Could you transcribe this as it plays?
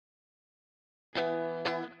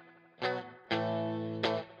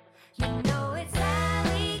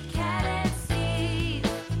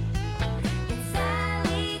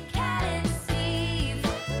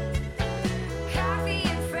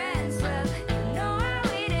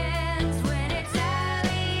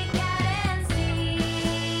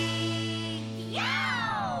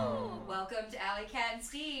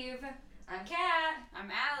I'm Kat. I'm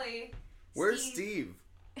Allee. Where's Steve?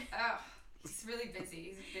 Oh, he's really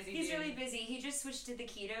busy. He's really busy. He just switched to the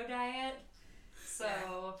keto diet. So,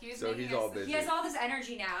 yeah. He's all busy. He has all this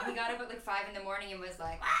energy now. He got up at like 5 in the morning and was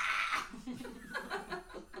like, ah!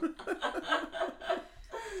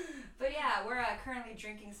 But yeah, we're currently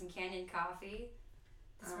drinking some Canyon coffee.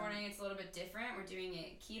 This morning it's a little bit different. We're doing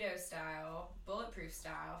it keto style, bulletproof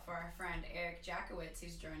style for our friend Eric Jackowitz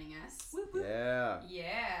who's joining us. Whoop, whoop.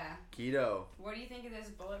 Yeah. Keto. What do you think of this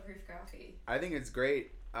bulletproof coffee? I think it's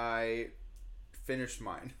great. I finished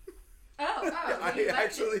mine. I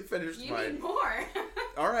actually finished you mine. You need more.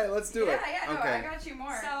 All right, let's do it. Yeah, okay. I got you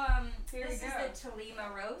more. So, Here this we is go. the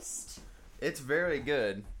Tolima roast. It's very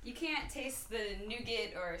good. You can't taste the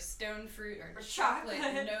nougat or stone fruit or chocolate.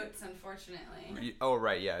 chocolate notes, unfortunately. Oh,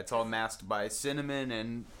 right, yeah. It's all masked by cinnamon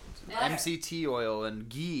and Butter. MCT oil and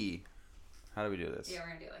ghee. How do we do this? Yeah, we're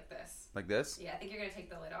going to do it like this. Like this? Yeah, I think you're going to take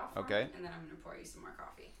the lid off. for Okay. me, and then I'm going to pour you some more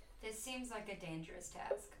coffee. This seems like a dangerous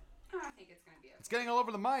task. Oh, I think it's going to be okay. It's getting all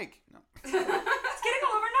over the mic. No. It's getting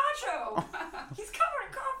all over Nacho. He's covered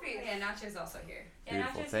in coffee. Yeah, Nacho's also here. Yeah,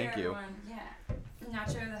 Beautiful, Nacho's thank here, you. everyone. Yeah.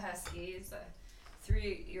 Nacho the Husky is a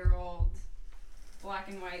 3-year-old black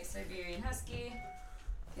and white Siberian Husky.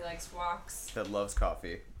 He likes walks, That loves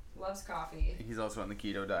coffee. loves coffee. He's also on the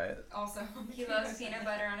keto diet. Also, He loves peanut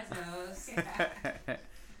butter on his nose. Yeah.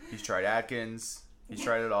 He's tried Atkins. He's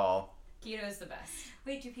tried it all. Keto is the best.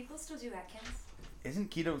 Wait, do people still do Atkins? Isn't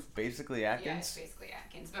keto basically Yeah, it's Atkins? basically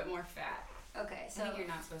Atkins, but more fat. Okay, so I think you're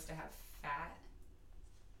not supposed to have fat.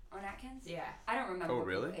 on Atkins? Yeah. I don't remember. Oh, what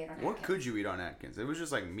really? people ate on What Atkins. could you eat on Atkins? It was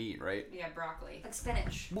just like meat, right? Yeah, broccoli. Like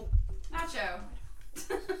spinach. Nacho.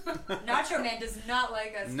 Nacho Man does not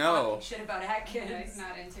like us No. talking shit about Atkins. No, he's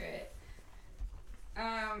not into it.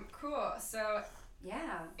 Cool. So,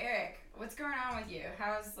 Yeah. Eric, what's going on with you?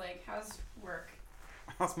 How's work?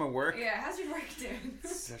 How's my work? Yeah, how's your work doing?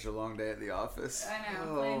 Such a long day at the office. I know,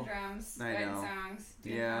 Oh. playing drums, I writing know. songs,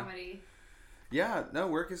 doing Yeah. comedy. Yeah, no,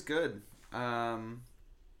 work is good.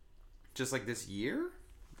 Just like this year?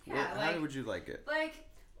 Yeah, How would you like it? Like,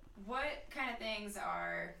 what kind of things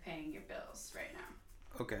are paying your bills right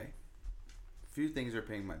now? Okay. A few things are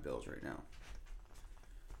paying my bills right now.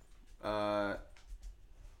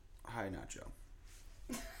 Hi, Nacho.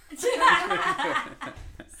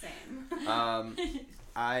 Same.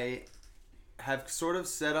 I have sort of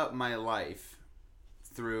set up my life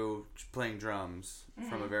through playing drums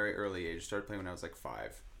from a very early age. Started playing when I was like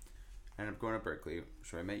 5. I ended up going to Berkeley, which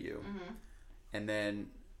is where I met you. Mm-hmm. And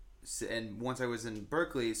then, once I was in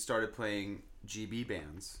Berkeley, started playing GB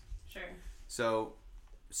bands. Sure. So,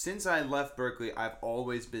 since I left Berkeley, I've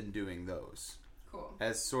always been doing those Cool.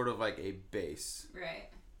 as sort of like a base Right.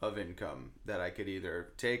 of income that I could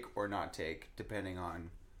either take or not take, depending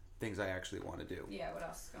on things I actually want to do. Yeah, what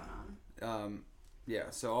else is going on?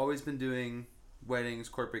 Yeah, so always been doing weddings,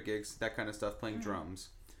 corporate gigs, that kind of stuff, playing drums.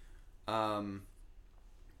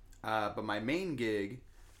 But my main gig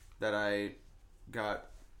that I got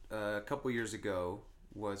a couple years ago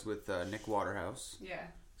was with Nick Waterhouse. Yeah.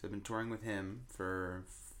 So I've been touring with him for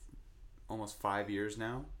almost 5 years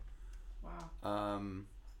now. Wow.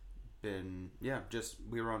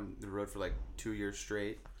 We were on the road for like 2 years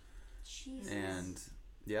straight. Jesus.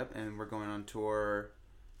 And we're going on tour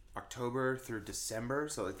October through December,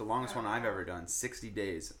 so like the longest one I've ever done, 60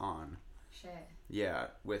 days on. Shit. Yeah,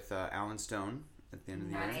 with Alan Stone at the end of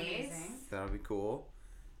the Nice. year. Amazing. That'll be cool.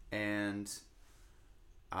 And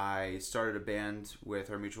I started a band with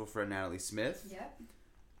our mutual friend Natalie Smith Yep.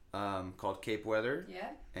 called Cape Weather,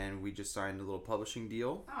 Yep. and we just signed a little publishing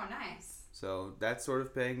deal. Oh, nice. So that's sort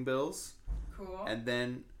of paying bills. Cool. And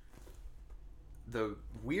then the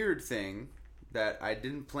weird thing that I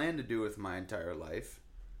didn't plan to do with my entire life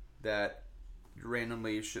that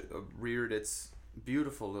randomly reared its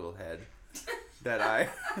beautiful little head that I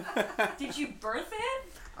Did you birth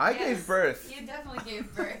it? I Yes, gave birth. You definitely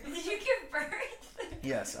gave birth. Did you give birth?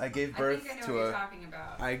 Yes, I gave I birth think I know to what you're talking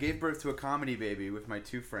about. I gave birth to a comedy baby with my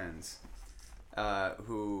 2 friends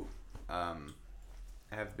who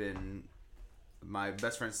have been my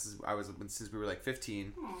best friends since we were like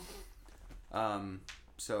 15.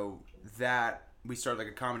 So that we started like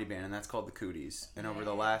a comedy band, and that's called the Cooties. And over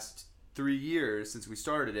the last 3 years since we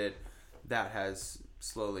started it, that has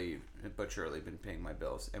slowly but surely been paying my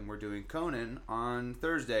bills. And we're doing Conan on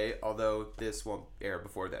Thursday, although this won't air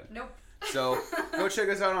before then. Nope. So go check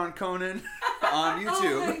us out on Conan on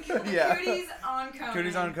YouTube. Oh my God. Yeah. Cooties on Conan.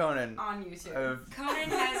 Cooties on Conan. On YouTube. Conan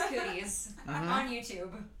has cooties on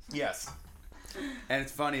YouTube. Yes. And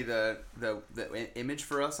it's funny, the image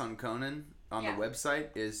for us on Conan on Yeah. the website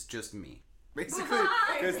is just me. Basically,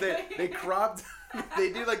 because they cropped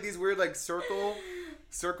They do like these weird like circle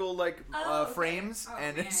like Okay. frames, Oh,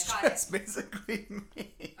 and man. it's Got just basically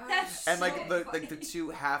me. That's And so like the funny. two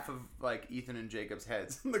half of like Ethan and Jacob's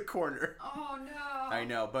heads in the corner. Oh no. I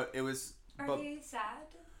know, but it was. Are But they sad?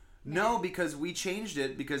 no, because we changed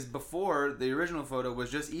it because before the original photo was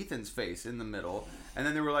just Ethan's face in the middle, and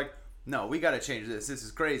then they were like, "No, we got to change this. This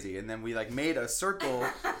is crazy." And then we like made a circle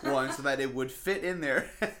one so that it would fit in there,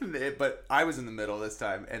 but I was in the middle this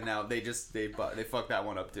time, and now they fucked that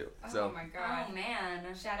one up too. So Oh my god. Oh man,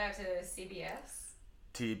 Shout out to CBS.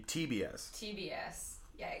 TBS, TBS.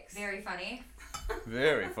 Yikes. very funny.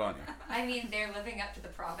 very funny. I mean, they're living up to the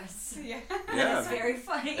promise. Yeah. Yeah. It's very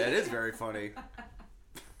funny. It is very funny.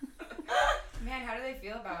 Man, how do they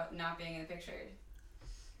feel about not being in the picture?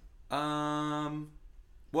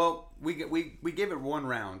 Well, we gave it one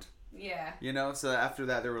round. Yeah. You know, so after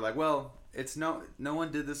that they were like, well, it's no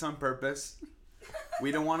one did this on purpose.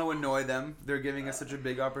 We don't want to annoy them. They're giving us such a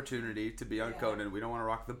big opportunity to be on Yeah. Conan. We don't want to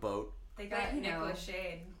rock the boat. They got But, you know- Nicholas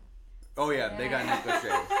Shade. Oh yeah, they got Yeah. Nicholas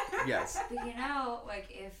Shade. Yes. But you know, like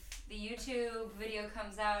if the YouTube video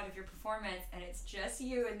comes out of your performance and it's just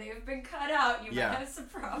you and they've been cut out, you Yeah. might have some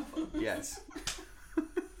problems. Yes.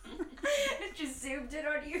 It just zoomed in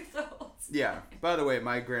on you the whole time. Yeah. By the way,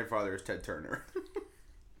 my grandfather is Ted Turner.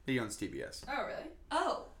 He owns TBS. Oh, really?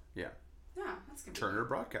 Oh, Yeah. No, that's convenient. Turner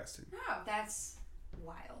Broadcasting. Oh, that's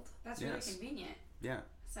wild. that's really Yes. convenient. Yeah.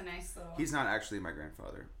 It's a nice little. He's not actually my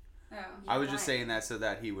grandfather. Oh. I was just Why? saying that so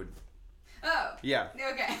that he would. Oh. Yeah.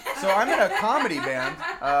 Okay. So I'm in a comedy band.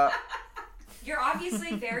 You're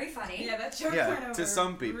obviously very funny. Yeah, that joke Yeah, went over to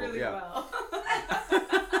some people, really yeah. well.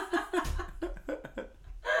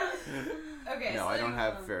 Okay. No, so I don't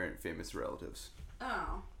have um, very famous relatives.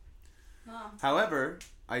 Oh. Oh. However,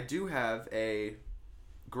 I do have a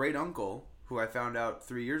great uncle who I found out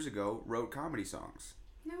 3 years ago wrote comedy songs.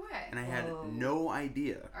 No way. And I had Whoa. no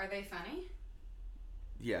idea. Are they funny?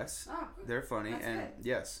 Yes, Oh, they're funny. That's and good.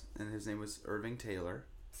 yes, and his name was Irving Taylor.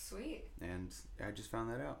 sweet. And I just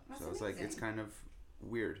found that out. That's So I was like, it's amazing. kind of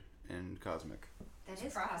weird and cosmic. That To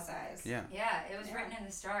is prophesize. prophesied. Yeah. Yeah, it was Yeah. written in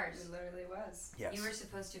the stars. It literally was. Yes. You were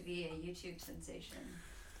supposed to be a YouTube sensation.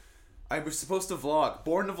 I was supposed to vlog.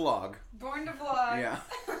 Born to vlog. Born to vlog. Yeah.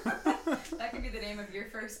 That could be the name of your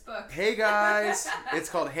first book. Hey guys! It's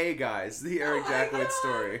called Hey Guys, the Eric Oh my Jackowitz God.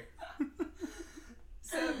 story.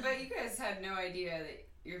 So, but you guys had no idea that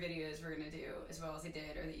your videos were gonna do as well as they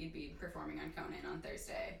did, or that you'd be performing on Conan on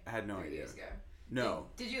Thursday. I had no 3 idea. years ago. No.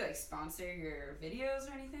 Did you like sponsor your videos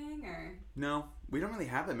or anything, or? No. We don't really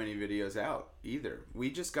have that many videos out either.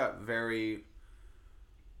 We just got very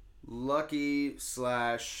lucky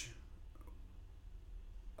slash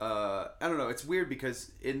I don't know, it's weird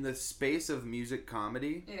because in the space of music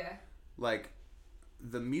comedy, Yeah. like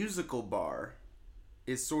the musical bar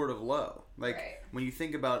is sort of low. Like Right. when you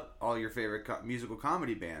think about all your favorite musical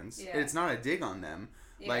comedy bands, Yeah. it's not a dig on them.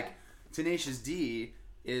 Yeah. Like Tenacious D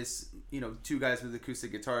is, two guys with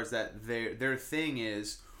acoustic guitars that their thing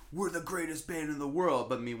is we're the greatest band in the world,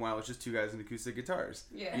 but meanwhile it's just two guys with acoustic guitars.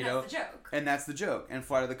 Yeah. And You that's know, the joke. And that's the joke. And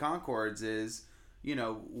Flight of the Conchords is,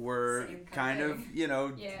 we're Same kind kind of,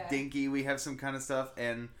 of Yeah. dinky. We have some kind of stuff.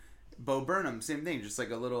 And Bo Burnham, same thing, just like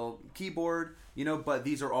a little keyboard, but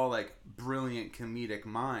these are all like brilliant comedic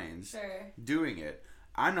minds Sure. doing it.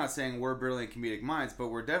 I'm not saying we're brilliant comedic minds, but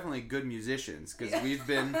we're definitely good musicians because Yeah.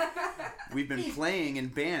 we've been playing in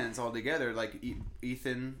bands all together. Like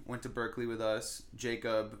Ethan went to Berkeley with us.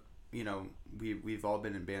 Jacob, we've all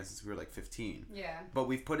been in bands since we were like 15. Yeah. But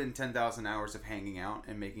we've put in 10,000 hours of hanging out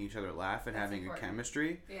and making each other laugh and That's having important. a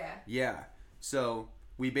chemistry. Yeah. Yeah. So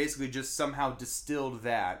we basically just somehow distilled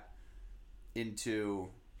that into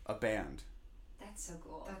a band. That's so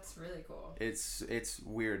cool. That's really cool. It's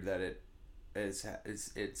weird that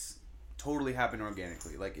it's totally happened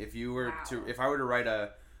organically. Like if you were Wow. if I were to write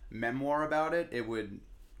a memoir about it, it would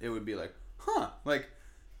be like, huh, like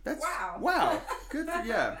that's Wow. good for,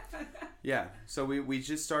 yeah. So we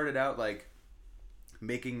just started out like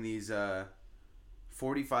making these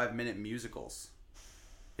 45-minute musicals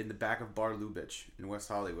in the back of Bar Lubitsch in West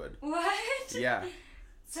Hollywood. What? Yeah.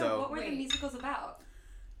 So what were the Wait. musicals about?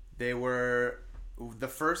 They were. The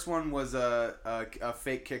first one was a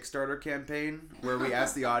fake Kickstarter campaign where we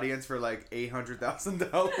asked the audience for like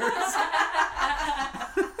 $800,000,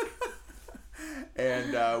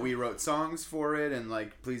 and we wrote songs for it and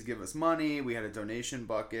like please give us money. We had a donation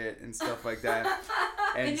bucket and stuff like that,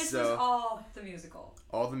 And and this so was all the musical.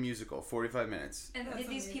 all the musical 45 minutes. And That's did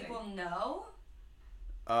these amazing. people know?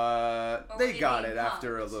 They were they got being it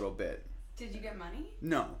after a pumped? little bit. Did you get money?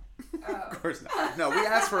 No. Oh. Of course not. No, we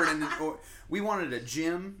asked for it. We wanted a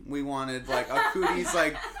gym. We wanted like a cooties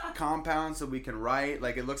like compound so we can write.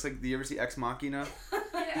 Like it looks like. Do you ever see Ex Machina?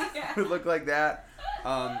 Yeah. It would look like that.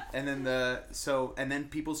 And then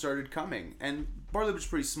people started coming, and Barley was a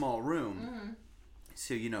pretty small room. Mm-hmm.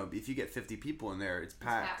 So if you get 50 people in there, it's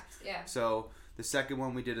packed. Yeah. So the second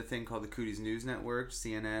one, we did a thing called the Cooties News Network,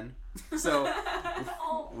 CNN. So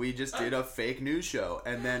we just did a fake news show,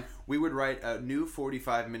 and then we would write a new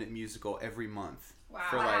 45-minute musical every month.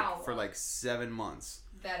 Wow. For like 7 months.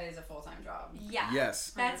 That is a full-time job. Yeah.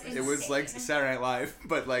 Yes. That's insane. It was like Saturday Night Live,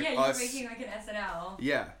 but like yeah, us. you're making like an SNL.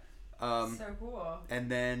 Yeah. So cool. And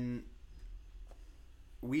then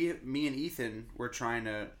me and Ethan were trying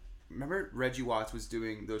to. Remember Reggie Watts was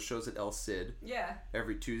doing those shows at El Cid? Yeah.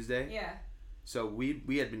 Every Tuesday? Yeah. So we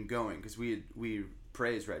had been going because we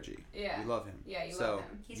praise Reggie. Yeah. We love him. Yeah, you love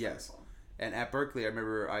him. He's yes. wonderful. And at Berkeley, I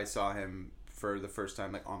remember I saw him for the first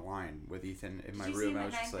time like online with Ethan in my Did you room. see him I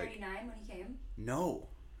was at just like, 9:39 when he came? no,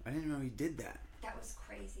 I didn't know he did that. That was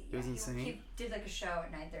crazy. It was insane. He did like a show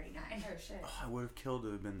at 9:39. Oh shit. Oh, I would have killed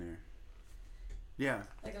to have been there. Yeah.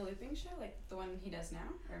 Like a looping show, like the one he does now.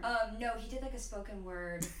 Or? No, he did like a spoken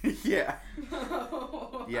word. Yeah.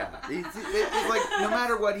 Yeah. It's like no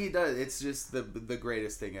matter what he does, it's just the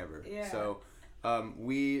greatest thing ever. Yeah. So,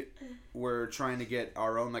 we were trying to get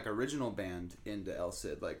our own like original band into El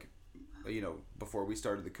Cid, like, before we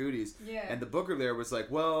started the Cooties. Yeah. And the booker there was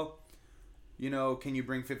like, well, can you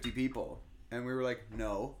bring 50 people? And we were like,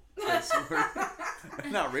 no.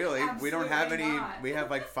 Not really. We don't have any. Not. We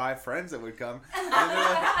have like 5 friends that would come. And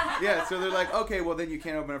they're like, yeah, so they're like, okay, well then you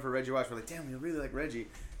can't open up for Reggie Watts. We're like, damn, we really like Reggie.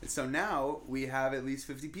 And so now we have at least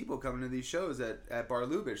 50 people coming to these shows at Bar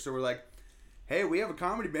Lubitsch. So we're like, hey, we have a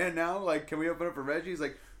comedy band now. Like, can we open up for Reggie? He's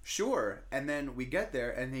like, sure. And then we get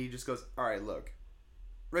there, and he just goes, all right, look,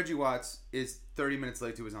 Reggie Watts is 30 minutes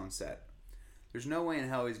late to his own set. There's no way in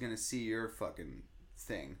hell he's gonna see your fucking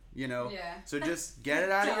thing, Yeah. So just get it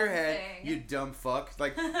out of your head, you dumb fuck.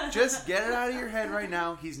 Like, just get it out of your head right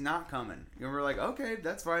now. He's not coming. And we're like, okay,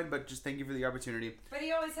 that's fine, but just thank you for the opportunity. But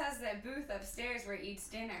he always has that booth upstairs where he eats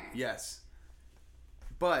dinner. Yes.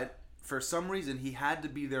 But for some reason, he had to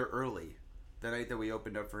be there early the night that we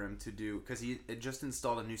opened up for him to do, because he had just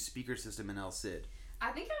installed a new speaker system in El Cid.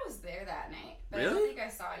 I think I was there that night, but Really? I don't think I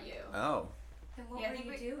saw you. Oh. Then what Yeah, I were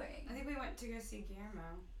think you doing? I think we went to go see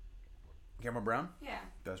Guillermo. Cameron Brown? Yeah.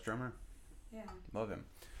 Best drummer. Yeah. Love him.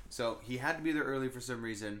 So he had to be there early for some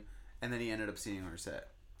reason, and then he ended up seeing our set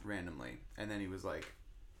randomly. And then he was like,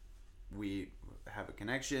 we have a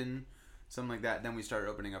connection, something like that. Then we started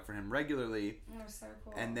opening up for him regularly. That was so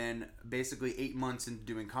cool. And then basically 8 months into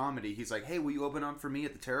doing comedy, he's like, hey, will you open up for me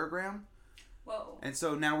at the Terragram? Whoa. And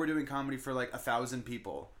so now we're doing comedy for like 1,000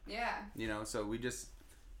 people. Yeah. So we just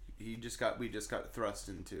got thrust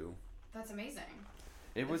into. That's amazing.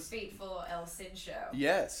 It was fateful El Cid show.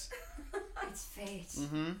 Yes. It's fate.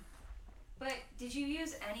 Mm-hmm. But did you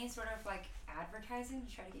use any sort of like advertising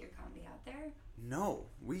to try to get your comedy out there? No,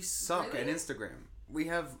 we suck Really? at Instagram.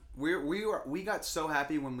 We got so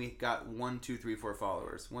happy when we got 1,234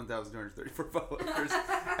 followers, 1,234 followers,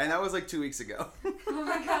 and that was like 2 weeks ago. Oh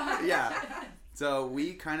my god. Yeah. So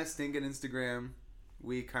we kind of stink at Instagram.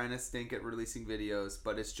 We kind of stink at releasing videos,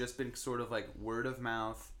 but it's just been sort of like word of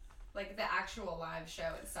mouth. Like the actual live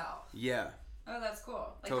show itself. Yeah. Oh, that's cool.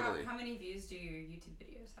 Like Totally. how many views do your YouTube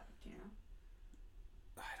videos have? Do you know?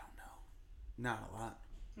 I don't know. Not a lot.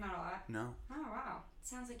 Not a lot. No. Oh wow. It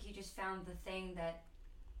sounds like you just found the thing that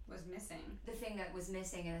Was missing. and the thing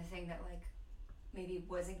that like maybe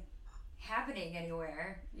wasn't happening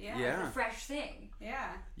anywhere. Yeah. Yeah. The fresh thing.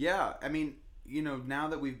 Yeah. Yeah. I mean, now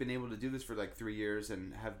that we've been able to do this for like 3 years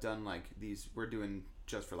and have done like we're doing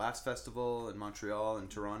Just for Laughs Festival in Montreal and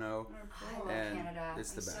Toronto. Oh, I cool. love And Canada.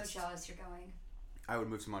 it's the I'm best. so jealous you're going. I would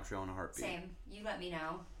move to Montreal in a heartbeat. Same. You let me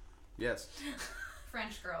know. Yes.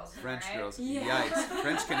 French girls. French right? girls. Yeah. Yikes.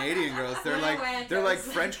 French Canadian girls. They're When I went, they're I like was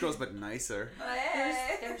like- French girls but nicer.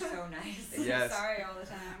 They're so nice. Yes. Sorry all the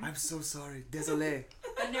time. I'm so sorry. Désolé.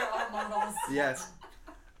 And they're all models. Yes.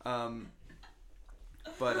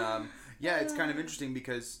 Yeah, it's kind of interesting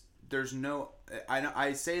because there's no.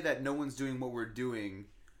 I say that no one's doing what we're doing,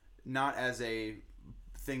 not as a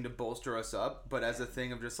thing to bolster us up, but as a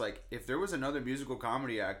thing of just like, if there was another musical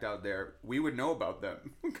comedy act out there, we would know about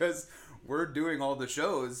them because we're doing all the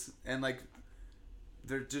shows and like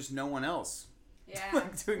there's just no one else Yeah.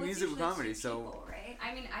 like doing Well, it's musical usually comedy. two So people, right?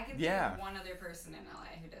 I mean, I could Yeah. think of one other person in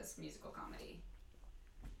LA who does musical comedy.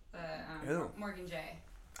 Who? Morgan J.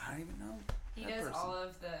 I don't even know. He that does person. all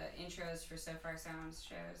of the intros for So Far Sounds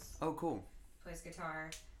shows. Oh, cool. Plays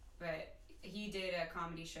guitar, but he did a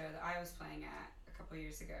comedy show that I was playing at a couple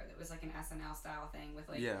years ago that was like an SNL style thing with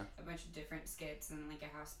like a bunch of different skits and like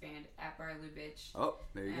a house band at Bar Lubitsch. Oh,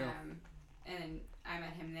 there you go. And I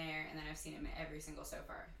met him there, and then I've seen him at every single So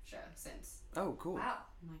Far show since. Oh, cool. Wow.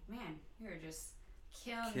 I'm like, man, you're just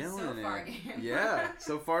killing it. So Far game. Yeah,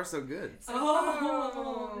 so far so good.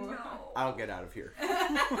 No. I'll get out of here.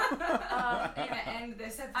 I'm gonna end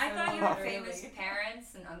this episode. I thought you had famous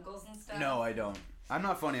parents and uncles and stuff. No, I don't. I'm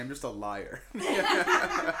not funny. I'm just a liar.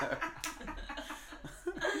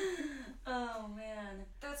 Oh man,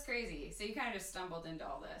 that's crazy. So you kind of just stumbled into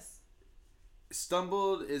all this.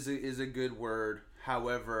 Stumbled is a good word.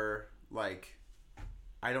 However, like,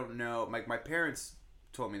 I don't know. Like, my parents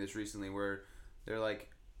told me this recently, where they're like,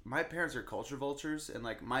 my parents are culture vultures, and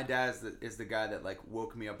like my dad is the guy that like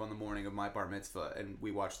woke me up on the morning of my bar mitzvah, and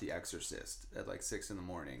we watched The Exorcist at like 6 a.m.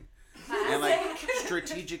 and like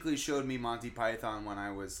strategically showed me Monty Python when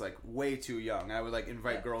I was like way too young. I would like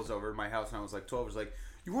invite girls over to my house when I was like 12. I was like,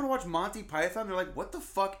 you want to watch Monty Python? They're like, what the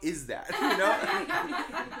fuck is that? You know?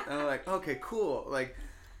 And I'm like, okay, cool. Like,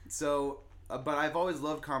 so, but I've always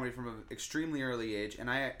loved comedy from an extremely early age, and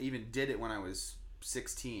I even did it when I was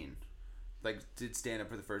 16. Like, did stand up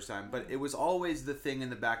for the first time. But it was always the thing in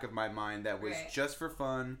the back of my mind that was just for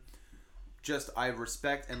fun. Just, I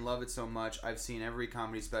respect and love it so much. I've seen every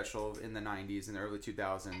comedy special in the 90s and the early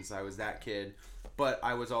 2000s. I was that kid. But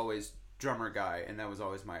I was always drummer guy, and that was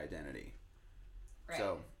always my identity. Right.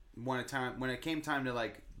 So, when it came time to,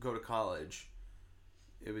 like, go to college,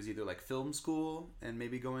 it was either, like, film school and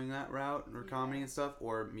maybe going that route, or comedy and stuff,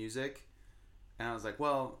 or music. And I was like,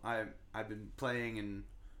 well, I've been playing and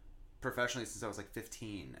professionally since I was like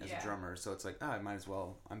 15 as a drummer, so it's like, I might as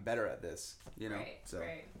well. I'm better at this, you know.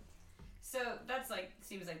 Right. So that's like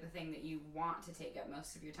seems like the thing that you want to take up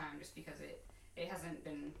most of your time, just because it hasn't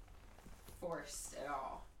been forced at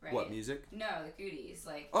all, right? What, music? No, the cooties,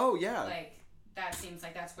 like. Oh yeah. Like that seems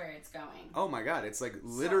like that's where it's going. Oh my god, it's like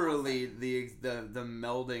literally so the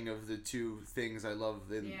melding of the two things I love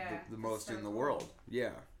the most so in the world. Yeah,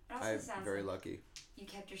 I'm very lucky. You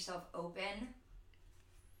kept yourself open.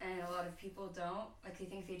 And a lot of people don't. Like, they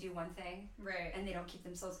think they do one thing. Right. And they don't keep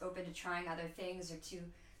themselves open to trying other things or to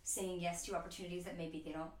saying yes to opportunities that maybe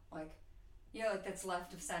they don't, like, you know, like that's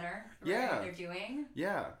left of center. Yeah. What they're doing.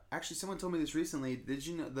 Yeah. Actually, someone told me this recently. Did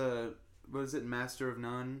you know what is it, Master of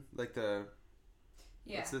None? Like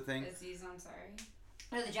what's the thing? Aziz Ansari.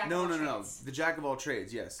 No, the Jack of all trades. No. The Jack of all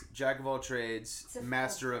trades, yes. Jack of all trades,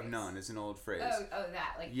 Master of none is an old phrase. Oh,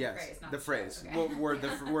 that. Like yes, the phrase, not the phrase. Okay. Well,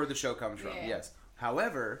 where the show comes from, yes.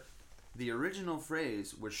 However, the original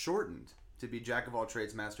phrase was shortened to be Jack of all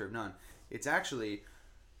trades, Master of none. It's actually,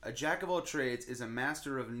 a Jack of all trades is a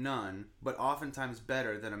master of none, but oftentimes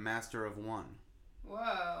better than a master of one.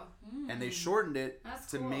 Whoa. And they shortened it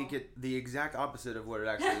to make it the exact opposite of what it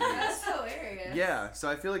actually means. That's hilarious. Yeah, so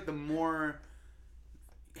I feel like the more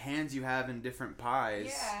hands you have in different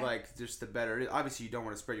pies, like, just the better it is. Obviously, you don't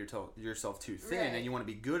want to spread yourself too thin, and you want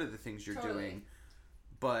to be good at the things you're doing.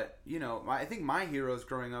 But, you know, I think my heroes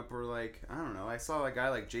growing up were like, I don't know, I saw a guy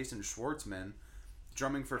like Jason Schwartzman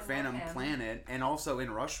drumming for Phantom Planet and also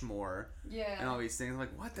in Rushmore and all these things. I'm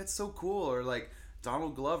like, what? That's so cool. Or like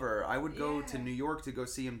Donald Glover. I would go to New York to go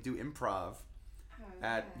see him do improv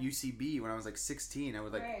at UCB when I was like 16. I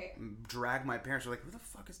would like drag my parents. They're like, who the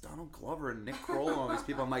fuck is Donald Glover and Nick Kroll and all these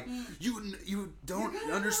people? I'm like, you don't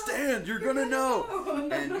understand. You're gonna know.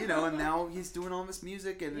 And you know, and now he's doing all this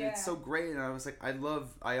music and it's so great. And I was like,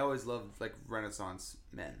 I always loved like Renaissance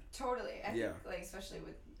men. Totally. I think like especially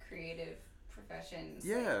with creative professions.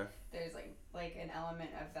 Yeah. Like, there's like an element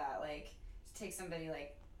of that. Like to take somebody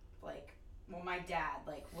like well, my dad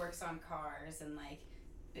like works on cars and like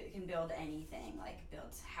can build anything, like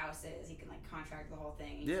builds houses. He can like contract the whole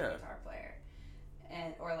thing. He's a guitar player,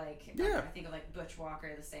 and or like I think of like Butch Walker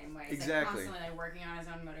the same way. He's exactly. Like constantly like working on his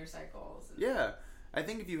own motorcycles. And I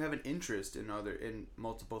think if you have an interest in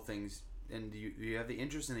multiple things, and you have the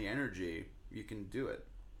interest and the energy, you can do it.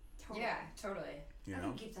 Totally. Yeah, totally. I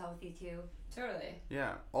think it keeps healthy too. Totally.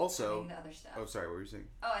 Yeah. Also. Having the other stuff. Oh, sorry. What were you saying?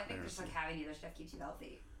 Oh, I think just like having the other stuff keeps you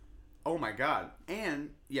healthy. Oh my god.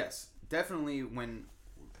 And yes, definitely when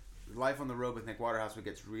life on the road with Nick Waterhouse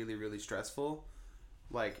gets really, really stressful.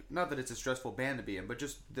 Like, not that it's a stressful band to be in, but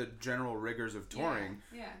just the general rigors of touring.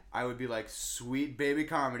 Yeah. I would be like, sweet baby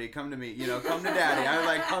comedy, come to me, you know, come to daddy. I would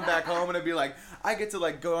like come back home and I'd be like, I get to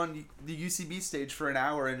like go on the UCB stage for an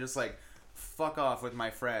hour and just like fuck off with my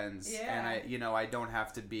friends. Yeah. And I don't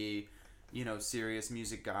have to be, you know, serious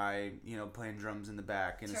music guy, you know, playing drums in the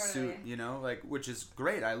back in a suit, you know, like, which is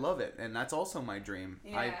great. I love it. And that's also my dream.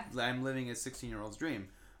 Yeah. I'm living a 16-year-old's dream.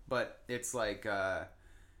 But it's like,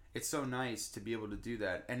 it's so nice to be able to do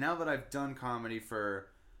that. And now that I've done comedy for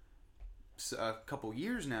a couple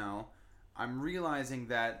years now, I'm realizing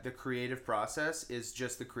that the creative process is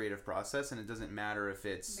just the creative process, and it doesn't matter if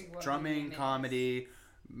it's drumming, comedy,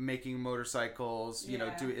 making motorcycles, you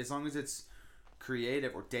know, as long as it's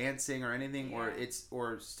creative or dancing or anything,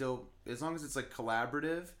 or still, as long as it's like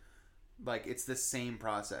collaborative, like it's the same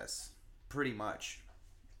process, pretty much.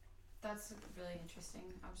 That's a really interesting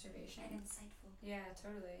observation. And insightful. Yeah,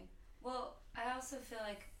 totally. Well, I also feel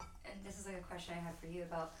like, and this is like a question I have for you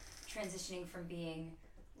about transitioning from being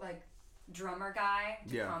like drummer guy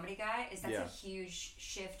to comedy guy, is that's a huge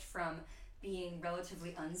shift from being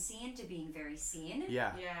relatively unseen to being very seen.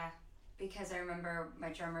 Yeah. Yeah. Because I remember my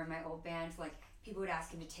drummer in my old band, like, people would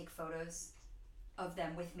ask him to take photos of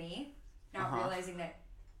them with me, not realizing that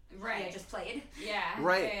he had just played. Yeah.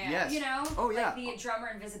 Right, yeah. yes. You know? Oh, yeah. Like the drummer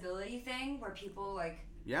invisibility thing where people, like...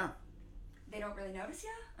 Yeah. They don't really notice you,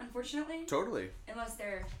 unfortunately. Totally. Unless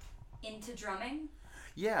they're into drumming.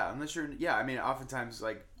 Yeah, unless you're... Yeah, I mean, oftentimes,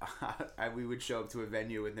 like, we would show up to a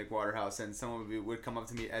venue with Nick Waterhouse, and someone would come up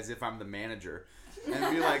to me as if I'm the manager.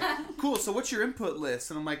 And be like, cool, so what's your input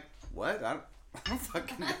list? And I'm like, what? I don't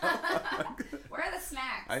fucking know. Where are the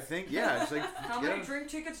snacks? I think, yeah. It's like, how many drink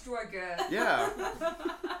tickets do I get? Yeah.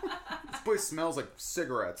 This place smells like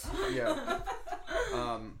cigarettes. Yeah.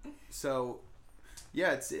 So,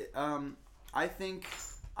 yeah, it's... I think...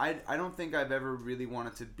 I don't think I've ever really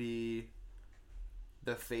wanted to be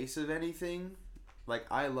the face of anything. Like,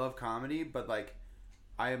 I love comedy, but, like,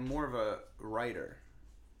 I am more of a writer.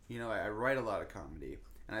 You know, I write a lot of comedy.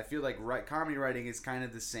 And I feel like comedy writing is kind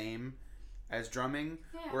of the same as drumming,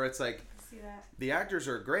 where it's like, see that. The actors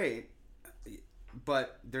are great,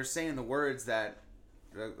 but they're saying the words that,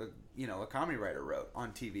 you know, a comedy writer wrote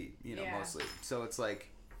on TV, you know, mostly. So it's like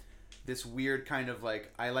this weird kind of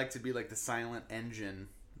like, I like to be like the silent engine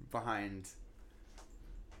behind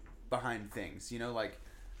things, you know, like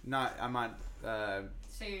I'm not...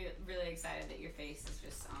 So you're really excited that your face is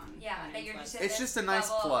just on. Yeah, that you're just. It's just a nice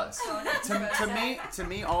plus. To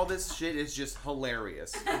me, all this shit is just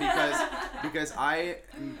hilarious because I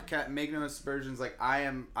make no aspersions. Like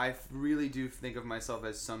I really do think of myself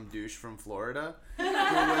as some douche from Florida who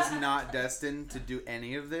was not destined to do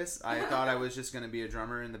any of this. I thought I was just gonna be a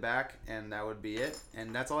drummer in the back and that would be it,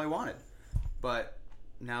 and that's all I wanted. But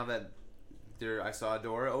now that I saw a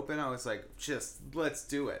door open, I was like, just let's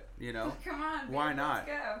do it, you know? Come on, babe, why not?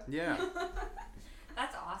 Let's go. Yeah.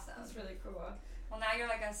 That's awesome. That's really cool. Well, now you're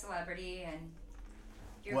like a celebrity, and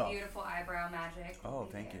your beautiful eyebrow magic. Oh,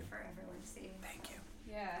 thank you. For everyone to see. Thank you.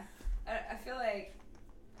 Yeah, I feel like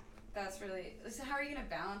that's really. So how are you gonna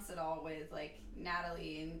balance it all with like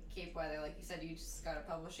Natalie and Cape Weather? Like you said, you just got a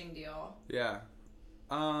publishing deal. Yeah.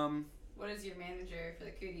 What does your manager for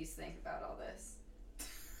the Cooties think about all this?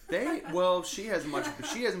 She has much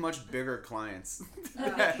bigger clients.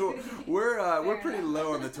 We're pretty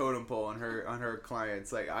low on the totem pole on her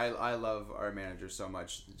clients. Like I love our manager so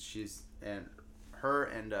much.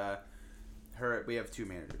 We have two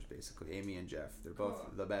managers basically, Amy and Jeff. They're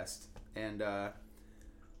both the best. And I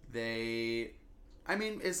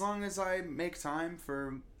mean, as long as I make time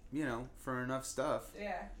for enough stuff.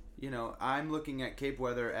 Yeah. You know, I'm looking at Cape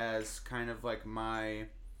Weather as kind of like my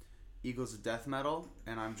Eagles of Death Metal,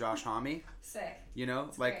 and I'm Josh Homme. Sick. You know,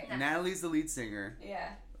 that's like great. Natalie's the lead singer. Yeah.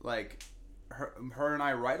 Like her and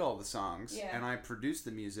I write all the songs, yeah. and I produce the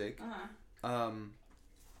music. Uh-huh.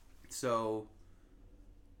 So,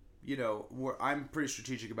 you know, I'm pretty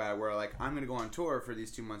strategic about it. Where like I'm gonna go on tour for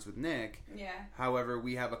these 2 months with Nick. Yeah. However,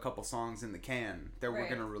 we have a couple songs in the can that we're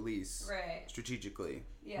gonna release strategically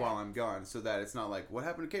while I'm gone, so that it's not like what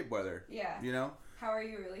happened to Cape Weather. Yeah. You know. How are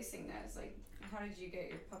you releasing those? Like, how did you get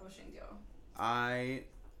your publishing deal?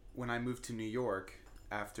 When I moved to New York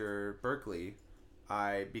after Berkeley,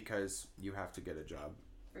 because you have to get a job.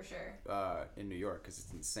 For sure. In New York, because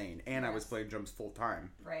it's insane. And I was playing drums full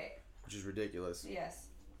time. Right. Which is ridiculous. Yes.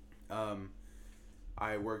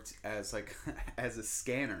 I worked as as a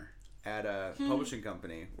scanner at a publishing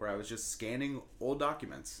company where I was just scanning old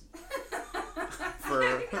documents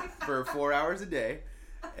for 4 hours a day.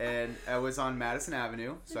 And I was on Madison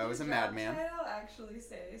Avenue, so I was a madman. Did your job title actually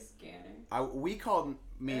say scanner? We called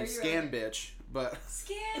me Scan Bitch, but...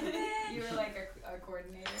 Scan Bitch! You were like a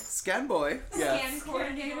coordinator? Scan Boy. Yeah. Scan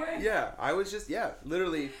coordinator? Yeah, I was just,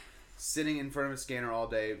 literally sitting in front of a scanner all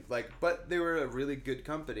day. But they were a really good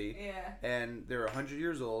company. Yeah. And they're 100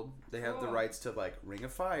 years old. They have the rights to, Ring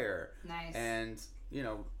of Fire. Nice. And, you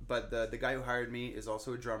know, but the guy who hired me is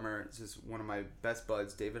also a drummer. This is one of my best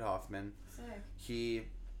buds, David Hoffman. Sick.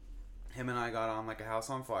 Him and I got on like a house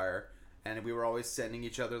on fire, And we were always sending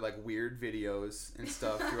each other like weird videos and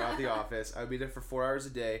stuff throughout the office. I would be there for 4 hours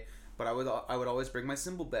a day, but I would always bring my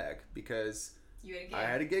cymbal bag because I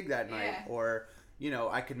had a gig that night, or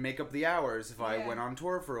I could make up the hours if I went on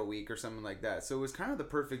tour for a week or something like that. So it was kind of the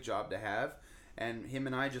perfect job to have. And him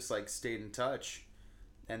and I just like stayed in touch.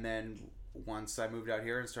 And then once I moved out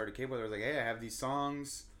here and started K-pop, I was like, hey, I have these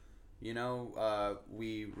songs.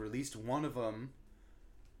 We released one of them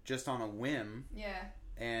just on a whim. Yeah.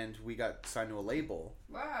 And we got signed to a label.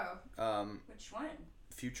 Wow. Which one?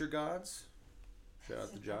 Future Gods. Shout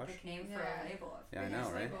out to Josh. Perfect name for a label. Yeah, I know,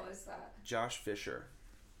 right? Label is that? Josh Fisher.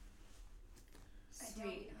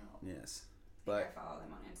 Sweet. Yes. I follow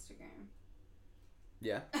them on Instagram.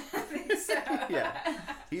 Yeah. I think so. Yeah.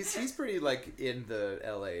 He's pretty like in the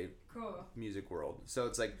LA cool music world. So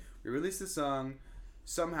it's like we released the song,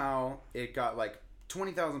 somehow it got like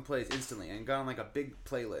 20,000 plays instantly and got on like a big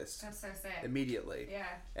playlist. That's so sick. Immediately. Yeah.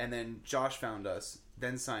 And then Josh found us,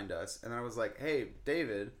 then signed us, and I was like, "Hey,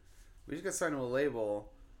 David, we just got signed to a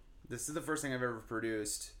label. This is the first thing I've ever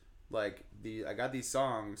produced. Like I got these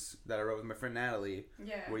songs that I wrote with my friend Natalie.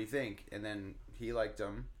 Yeah. What do you think?" And then he liked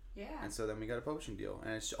them. Yeah. And so then we got a publishing deal,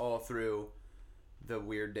 and it's all through the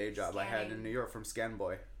weird day job I had in New York from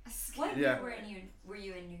Scanboy. What year were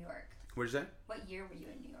you in New York? What'd you say? What year were you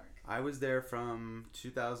in New York? I was there from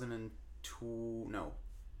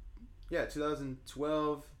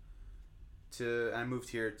 2012 to I moved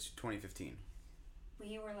here to 2015.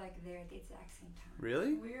 We were like there at the exact same time.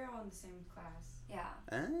 Really? We were all in the same class. Yeah.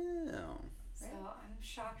 Oh. So I'm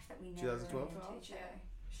shocked that we never 2012? ran into each other.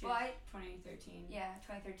 She Well, 2013. Yeah,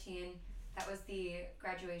 2013. That was the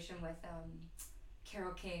graduation with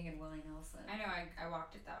Carole King and Willie Nelson. I know. I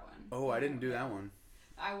walked at that one. Oh, I didn't do that one.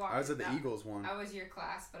 I walked. I was at the Eagles one. I was your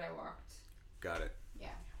class, but I walked. Got it.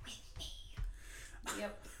 Yeah.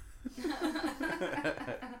 Yep.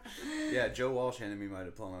 Yeah, Joe Walsh handed me my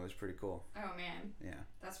diploma. It was pretty cool. Oh man. Yeah.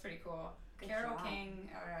 That's pretty cool. Good Carole job. King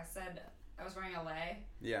said I was wearing a lei.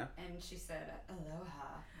 Yeah. And she said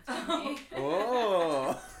aloha.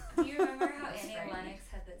 Oh. Do you remember how That's Annie frightening. Lennox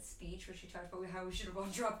had that speech where she talked about how we should have all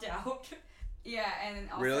dropped out? Yeah, and then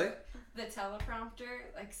also Really? the teleprompter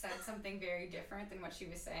said something very different than what she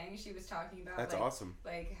was saying. She was talking about That's awesome.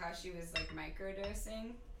 like how she was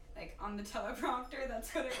microdosing on the teleprompter.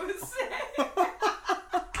 That's what it was saying.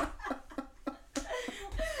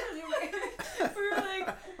 Anyway, we were like,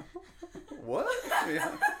 what?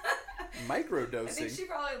 Yeah. I think Microdosing. she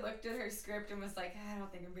probably looked at her script and was like, I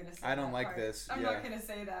don't think I'm gonna say I don't that like part. this. I'm Yeah. not gonna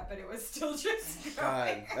say that, but it was still just God,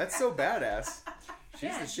 going. that's so badass. She's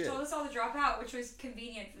Yeah, the she shit. told us all to drop out, which was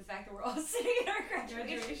convenient for the fact that we're all sitting in our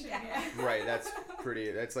graduation. Yeah. Right,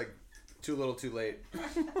 that's like too little too late.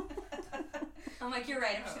 I'm like, you're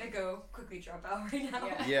right, I'm just gonna go quickly drop out right now.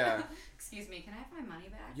 Yeah. Yeah. Excuse me, can I have my money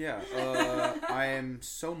back? Yeah, I am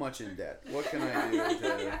so much in debt. What can I do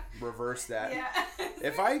to reverse that? Yeah.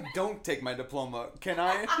 If I don't take my diploma, can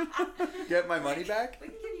I get my money back? We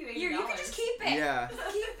can give you $80. You can just keep it. Yeah.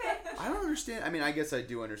 Just keep it. I don't understand. I mean, I guess I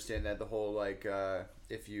do understand that the whole,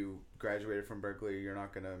 if you graduated from Berkeley, you're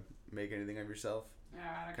not going to make anything of yourself No,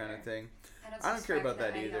 I don't kind care. of thing. I don't I don't care subscribe about to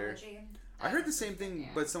that either. ideology. I heard the same thing, Yeah.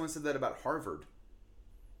 but someone said that about Harvard.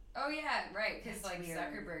 Oh yeah, right. Because That's weird.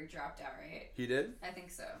 Zuckerberg dropped out, right? He did? I think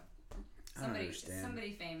so. I don't understand.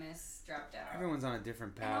 Somebody famous dropped out. Everyone's on a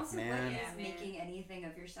different And path, also, man. what is Yeah, man. making anything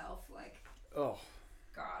of yourself? Oh,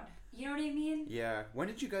 God. You know what I mean? yeah. When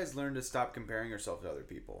did you guys learn to stop comparing yourself to other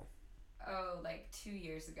people? Oh, 2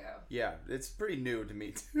 years ago. Yeah, it's pretty new to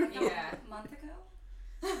me, too. Yeah. A month ago?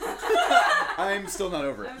 I'm still not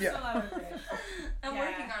over it. I'm Yeah. still not over it. I'm Yeah.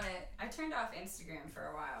 working on it. I turned off Instagram for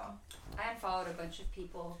a while. I unfollowed a bunch of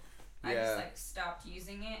people. I Yeah. just stopped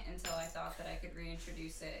using it until I thought that I could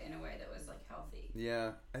reintroduce it in a way that was healthy.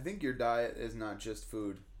 Yeah, I think your diet is not just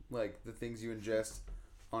food. Like the things you ingest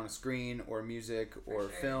on a screen or music or sure.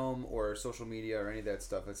 film or social media or any of that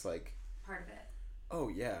stuff. It's like, Part of it. oh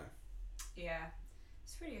yeah, Yeah.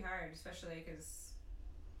 It's pretty hard, especially because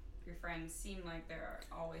your friends seem like they're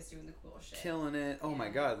always doing the cool shit. killing it. Oh my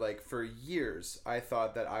Yeah. god, like for years I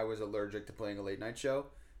thought that I was allergic to playing a late night show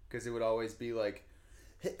because it would always be like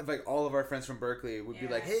all of our friends from Berkeley would be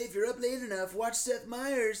like, Yeah. hey, if you're up late enough, watch Seth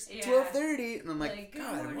Meyers, Yeah. 12:30, and I'm like, Good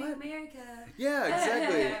God, morning, what? America. Yeah,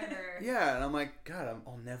 exactly. Never. Yeah, and I'm like, God,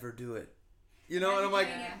 I'll never do it. You know, Now and I'm you're like,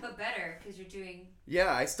 doing it, but better, because you're doing...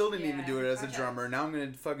 yeah, I still didn't even Yeah, do it as a projects. drummer. Now I'm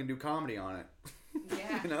gonna fucking do comedy on it.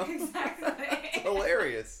 Yeah, You know? exactly. It's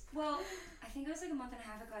hilarious. Well, I think it was a month and a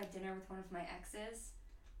half ago I had dinner with one of my exes,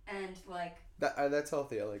 and That's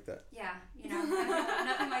healthy. I like that. yeah,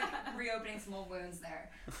 nothing like reopening some old wounds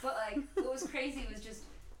there. But what was crazy was just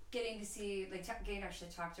getting to see, like, getting to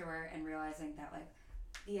actually talk to her and realizing that, like,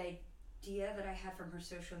 the idea that I had from her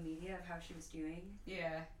social media of how she was doing.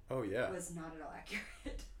 Yeah. Oh yeah. Was not at all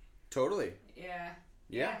accurate. Totally. Yeah.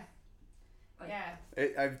 Yeah. Like,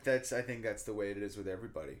 I think that's the way it is with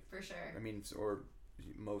everybody. For sure. I mean, or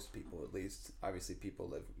most people at least. Obviously, people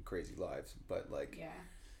live crazy lives, but like,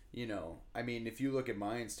 you know, I mean, if you look at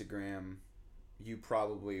my Instagram, you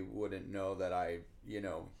probably wouldn't know that I, you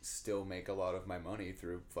know, still make a lot of my money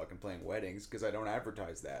through fucking playing weddings because I don't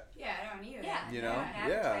advertise that. Yeah, I don't either. Yeah, you know,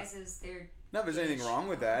 advertises their. Not there's anything wrong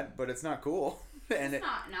with that, but it's not cool. And it's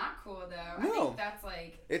not cool though. No. I think that's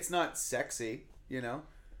like. It's not sexy, you know.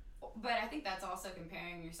 But I think that's also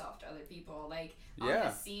comparing yourself to other people. Like, on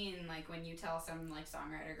the scene, like, when you tell some, like,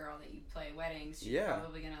 songwriter girl that you play weddings, she's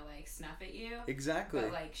probably gonna, like, snuff at you. Exactly.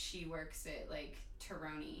 But, like, she works at, like,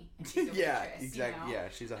 Teroni. And she's a waitress, exactly. You know? Yeah,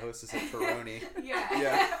 she's a hostess at Teroni. Yeah.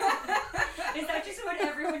 Is that just what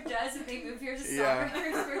everyone does if they move here as a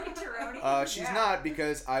songwriter? Working Teroni? She's not,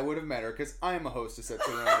 because I would have met her, because I'm a hostess at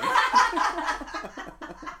Teroni.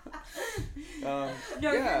 No,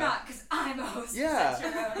 you're not, because I'm a hostess at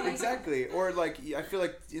Teroni. Exactly. Or, like, I feel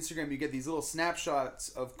like Instagram, you get these little snapshots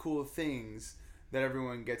of cool things that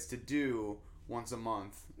everyone gets to do once a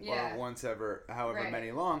month or once however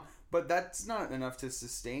many long. But that's not enough to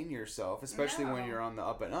sustain yourself, especially when you're on the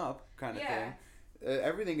up and up kind of thing.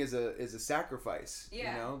 Everything is a sacrifice, you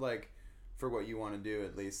know, like for what you want to do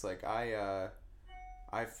at least. Like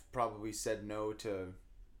I've probably said no to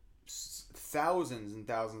thousands and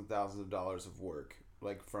thousands and thousands of dollars of work,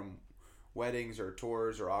 like from weddings or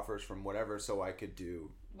tours or offers from whatever, so I could do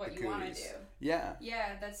what you want to do. Yeah.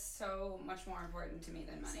 Yeah, that's so much more important to me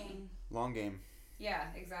than money. Same. Long game. Yeah,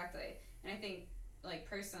 exactly. And I think, like,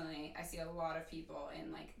 personally, I see a lot of people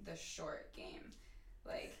in, like, the short game.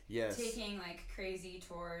 Like, taking, like, crazy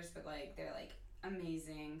tours, but, like, they're, like,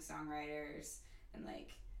 amazing songwriters. And,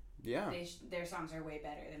 like, their songs are way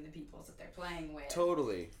better than the people's that they're playing with.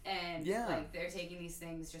 Totally. And, like, they're taking these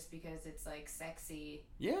things just because it's, like, sexy.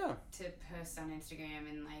 Yeah. To post on Instagram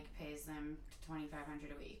and, like, pays them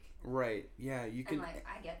 $2,500 a week. Right. Yeah, you can... And, like,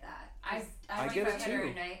 I get that. I get it,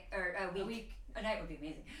 too. A night, or a week. A night would be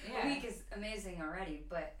amazing. Yeah. A week is amazing already,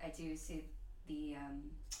 but I do see the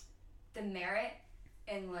merit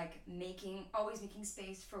in, like, always making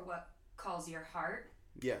space for what calls your heart.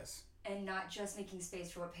 Yes. And not just making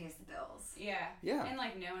space for what pays the bills. Yeah. Yeah. And,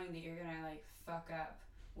 like, knowing that you're gonna, like, fuck up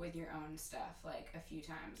with your own stuff, like, a few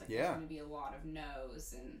times. Like, there's gonna be a lot of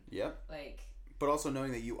no's and, like... But also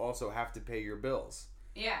knowing that you also have to pay your bills.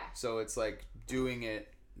 Yeah. So it's, like, doing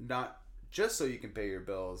it not just so you can pay your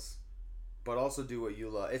bills, but also do what you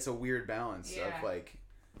love. It's a weird balance of, like...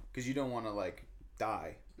 Because you don't want to, like,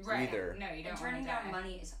 die either. No, you don't. And turning down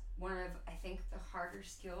money is one of, I think, the harder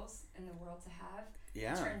skills in the world to have.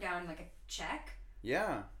 Yeah. Turn down, like, a check.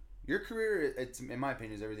 Yeah. Your career, it's, in my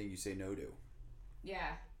opinion, is everything you say no to.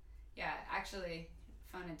 Yeah. Yeah. Actually,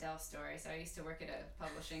 fun Adele story. So I used to work at a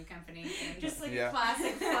publishing company. And just like a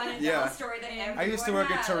classic fun Adele story that everyone I used to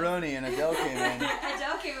work at Teroni and Adele came in.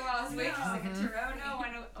 Adele came in while I was waitressing at Teroni. No,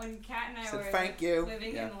 when Kat and I were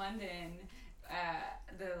living in London,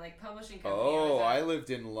 the, like, publishing company. Oh, I lived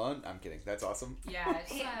in London. I'm kidding. That's awesome. Yeah.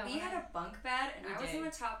 We had a bunk bed, and I was on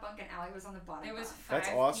the top bunk, and Allie was on the bottom There was bunk.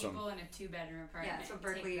 5 people in a 2-bedroom apartment. Yeah, that's what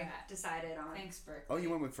Berkeley decided on. Thanks, Berkeley. Oh,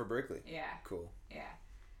 you went for Berkeley? Yeah. Cool. Yeah.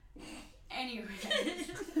 Anyway,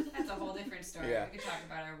 that's a whole different story. Yeah. We could talk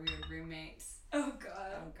about our weird roommates. Oh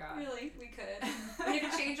God. Really? We could. We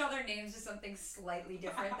could change all their names to something slightly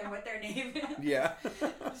different than what their name is. Yeah.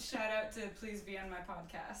 Shout out to Please Be on My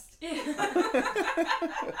Podcast.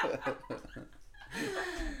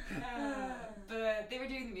 But they were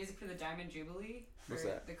doing the music for the Diamond Jubilee. What's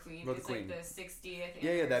that? The Queen. About the it's Queen. Like the 60th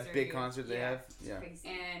Yeah, that big concert they have. Yeah.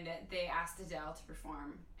 And they asked Adele to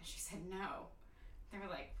perform, and she said no. They were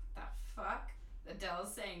like, the fuck?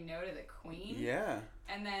 Adele's saying no to the Queen? Yeah.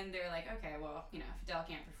 And then they're like, okay, well, you know, if Adele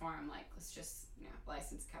can't perform, like, let's just, you know,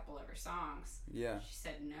 license a couple of her songs. Yeah. She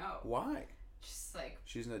said no. Why? Just like...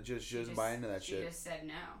 She doesn't buy into that shit. She just said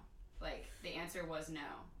no. Like, the answer was no.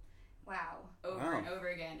 Wow. Over and over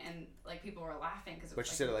again. And, like, people were laughing because it was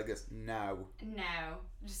But she said it like this, no. No.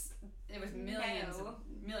 Just, it was millions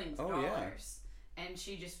of dollars. Yeah. And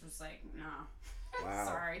she just was like, no. Wow.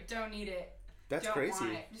 Sorry, don't need it. That's don't crazy.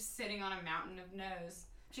 Want it. Just sitting on a mountain of no's.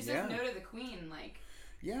 She says no to the Queen, like...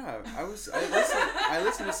 Yeah, I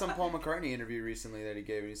listened to some Paul McCartney interview recently that he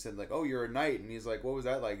gave, and he said, like, oh, you're a knight, and he's like, what was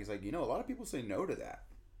that like? He's like, you know, a lot of people say no to that.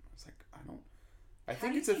 I was like, I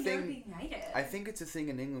think it's a thing. I think it's a thing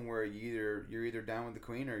in England where you're either down with the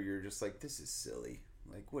Queen or you're just like, this is silly.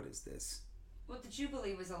 Like, what is this? Well, the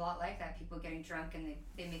Jubilee was a lot like that. People getting drunk and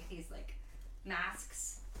they make these like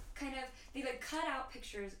masks. Kind of, they like cut out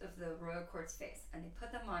pictures of the royal court's face and they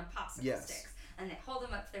put them on popsicle sticks and they hold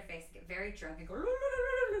them up to their face and get very drunk and go.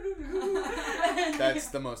 That's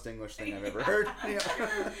the most English thing I've ever heard. Yeah.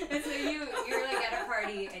 And so you're like at a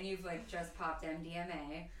party and you've like just popped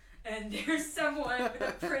MDMA and there's someone with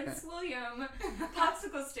a Prince William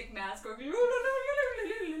popsicle stick mask going.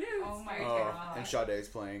 Oh my god! And Sade's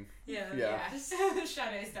playing. Yeah. Sade's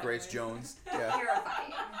Grace Jones. Yeah.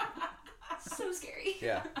 Terrifying. So scary.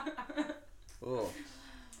 Yeah. Oh.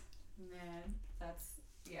 Man, that's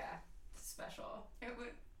special. It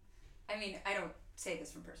would. I mean, I don't say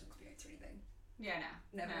this from personal experience or anything. Yeah,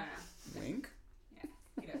 no. Never. No. Wink. Yeah,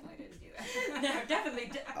 you definitely didn't do that. No, definitely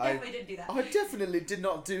did do that. I definitely did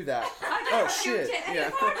not do that. Oh shit! Yeah.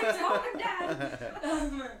 Mom and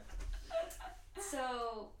Dad.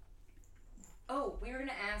 So, we were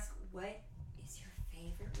gonna ask, what is your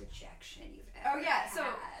favorite rejection you've ever had? So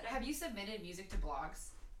have you submitted music to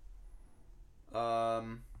blogs?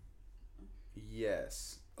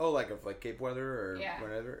 Yes. Oh, like of like Cape Weather or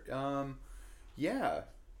whatever. Yeah.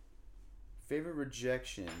 Favorite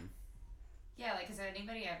rejection. Yeah, like, has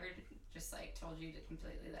anybody ever just like told you to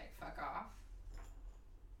completely like fuck off?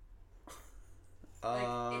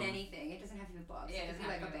 Like in anything, it doesn't have to be blogs. Yeah, it could be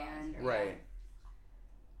like a band. Or right.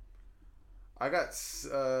 I got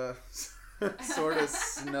sort of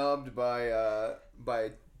snubbed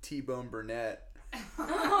by T-Bone Burnett.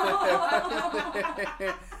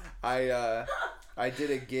 I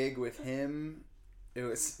did a gig with him. It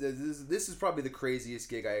was this is probably the craziest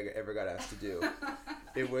gig I ever got asked to do.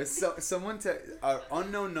 It was someone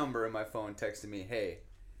unknown number in my phone texted me, "Hey,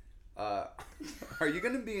 are you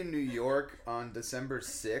gonna be in New York on December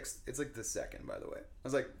 6th? It's like the 2nd, by the way." I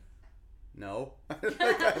was like, "No." Like,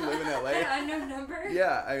 I live in LA. An unknown number?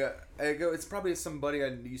 Yeah, I go, it's probably somebody I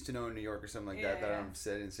used to know in New York or something like that I don't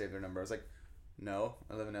didn't save their number. I was like, "No,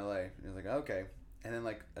 I live in LA." And he was like, "Okay." And then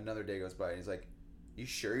like another day goes by and he's like, "You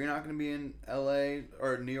sure you're not going to be in LA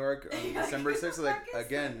or New York on December 6th? Like,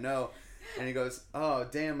 again, no. And he goes, "Oh,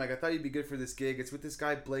 damn, like I thought you'd be good for this gig. It's with this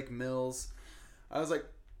guy, Blake Mills." I was like,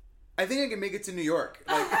 "I think I can make it to New York.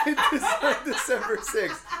 Like, December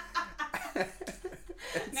 6th.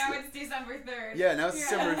 Now it's December 3rd. Yeah, now it's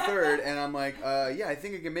December 3rd. And I'm like, yeah, I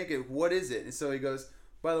think I can make it. What is it? And so he goes,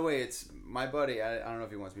 "By the way, it's my buddy." I don't know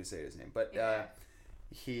if he wants me to say his name, but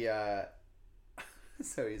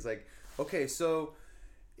so he's like, "Okay, so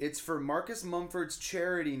it's for Marcus Mumford's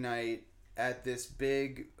charity night at this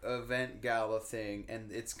big event gala thing,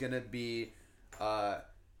 and it's gonna be the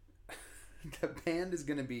band is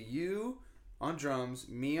gonna be you on drums,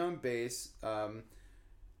 me on bass,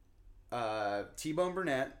 T-Bone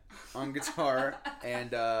Burnett on guitar,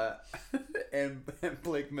 and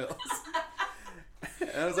Blake Mills."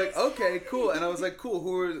 And I was like, "Okay, cool." And I was like, "Cool.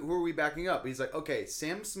 Who are we backing up?" He's like, "Okay,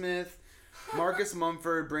 Sam Smith, Marcus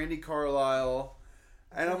Mumford, Brandy Carlisle."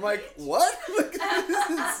 And I'm like, "What? Like, this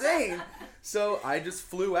is insane." So I just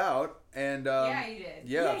flew out and yeah, you did.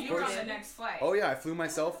 Yeah, you were on the next flight. Oh yeah, I flew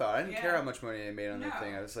myself out. I didn't care how much money I made on the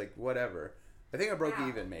thing. I was like, whatever. I think I broke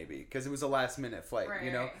even maybe because it was a last minute flight,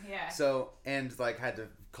 you know. Yeah. So and like had to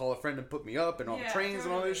call a friend to put me up and all the trains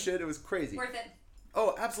and all this shit. It was crazy. Worth it.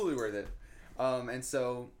 Oh, absolutely worth it. And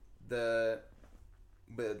so the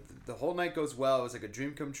whole night goes well. It was like a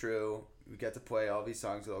dream come true. We get to play all these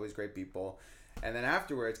songs with all these great people. And then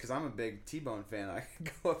afterwards, because I'm a big T-Bone fan, I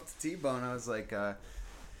go up to T-Bone. I was like,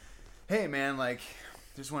 "Hey, man, like,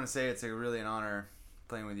 just want to say it's like really an honor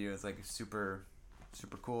playing with you. It's like super,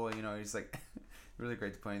 super cool. You know." He's like, "Really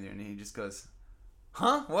great to play with you." And he just goes,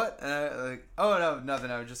 "Huh? What?" And I like, "Oh, no, nothing.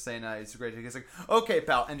 I was just saying it's great." He's like, "Okay,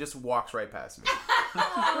 pal," and just walks right past me.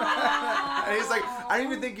 And he's like, "I don't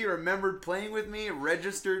even think he remembered playing with me,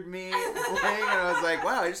 registered me playing." And I was like,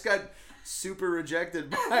 "Wow, I just got super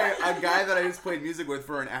rejected by a guy that I just played music with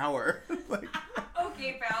for an hour." Like,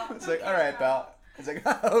 "Okay, pal." It's like, "All right, pal." It's like,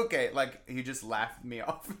 "Okay." Like, he just laughed me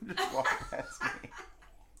off and just walked past me.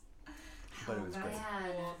 But it was great.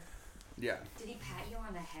 Yeah. Did he pat you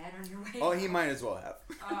on the head on your way? Oh, he might as well have.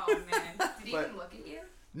 Oh man, did he even look at you?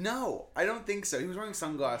 No, I don't think so. He was wearing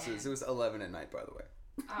sunglasses. It was 11 at night, by the way.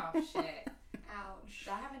 Oh shit. Ouch.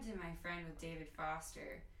 That happened to my friend with David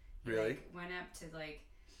Foster. He, really? Like, went up to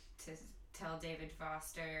tell David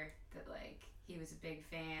Foster that like he was a big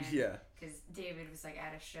fan. Yeah. Because David was like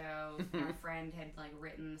at a show. Our friend had like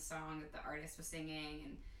written the song that the artist was singing,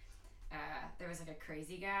 and there was like a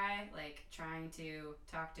crazy guy like trying to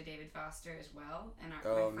talk to David Foster as well, and my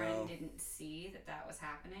friend didn't see that was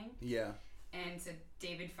happening. Yeah. And so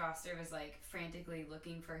David Foster was like frantically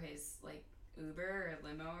looking for his like Uber or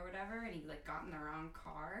limo or whatever, and he like got in the wrong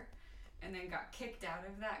car and then got kicked out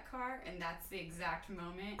of that car, and that's the exact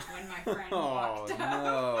moment when my friend walked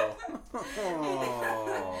out.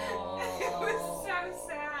 It was so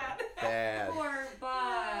sad. Bad. Poor bud.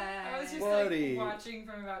 I was just Buddy. like watching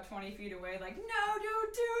from about 20 feet away, like, no,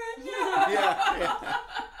 don't do it. No. Yeah.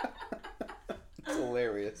 It's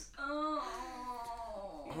hilarious. Oh.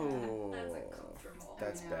 Oh. That's uncomfortable.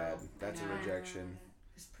 That's bad. That's a rejection.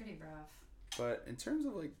 It's pretty rough. But in terms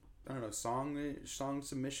of like, I don't know, song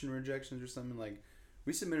submission rejections or something, like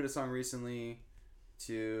we submitted a song recently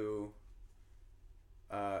to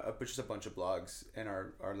just a bunch of blogs, and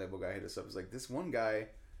our label guy hit us up. It was like, this one guy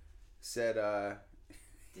said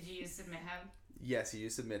Did you use Submithub? yes, he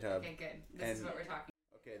used Submithub. Okay, good. This is what we're talking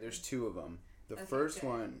Okay, there's two of them. The Okay, first good.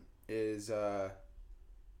 one is I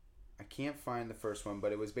can't find the first one,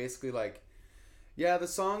 but it was basically like, yeah, the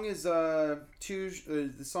song is the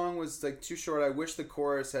song was like too short. I wish the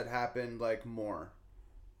chorus had happened like more.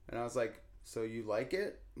 And I was like, so you like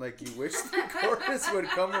it? Like you wish the chorus would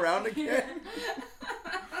come around again?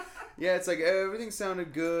 Yeah, it's like everything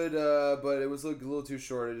sounded good, but it was a little too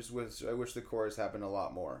short. I wish the chorus happened a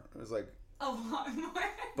lot more. It was like a lot more.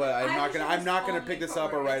 But I'm not gonna only pick this up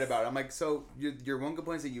or chorus. write about it. I'm like, so your one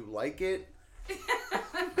complaint is that you like it?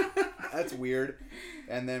 That's weird.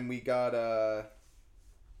 And then we got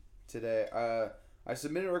today. I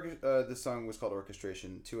submitted this song was called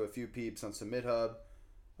Orchestration to a few peeps on Submithub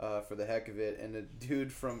for the heck of it, and a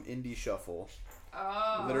dude from Indie Shuffle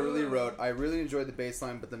literally wrote, I really enjoyed the bass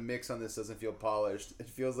line, but the mix on this doesn't feel polished. It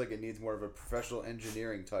feels like it needs more of a professional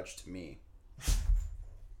engineering touch to me.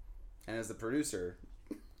 And as the producer,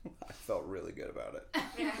 I felt really good about it.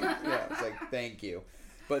 Yeah, it's like, thank you.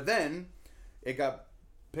 But then it got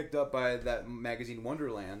picked up by that magazine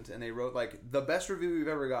Wonderland, and they wrote like the best review we've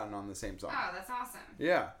ever gotten on the same song. Oh, that's awesome.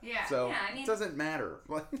 Yeah. Yeah. So Yeah, I mean, it doesn't matter.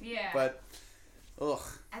 Yeah. But ugh.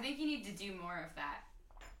 I think you need to do more of that.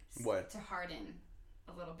 What? To harden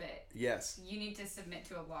a little bit. Yes. You need to submit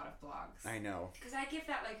to a lot of blogs. I know. Because I give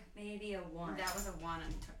that like maybe a 1. That was a 1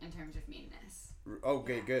 in terms of meanness.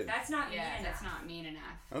 Okay, Yeah. good. That's not mean Yeah, enough. that's not mean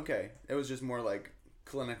enough. Okay. It was just more like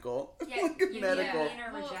clinical. Yeah, like you medical. need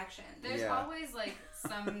a Well, rejection. There's Yeah. always like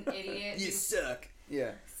some idiot You who suck.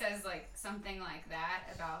 Yeah. says like something like that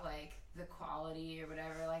about like the quality or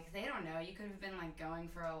whatever. Like they don't know. You could have been like going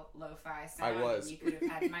for a lo-fi sound. I was. And you could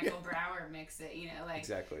have had Michael Brower mix it. You know, like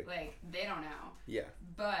Exactly. Like they don't know. Yeah.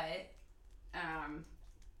 But,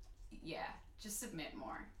 yeah, just submit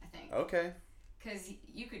more. I think. Okay. Because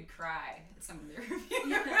you could cry at some of the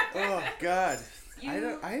reviews. Oh God. You- I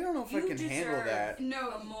don't know if I you can handle deserve that.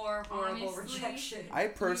 No, a more horrible honestly, rejection. I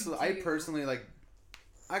do. personally like.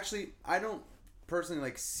 Actually, I don't personally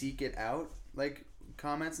like seek it out, like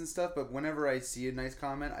comments and stuff. But whenever I see a nice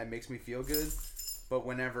comment, it makes me feel good. But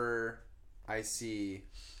whenever I see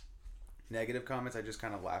negative comments, I just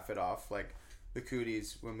kind of laugh it off. Like the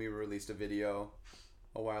Cooties, when we released a video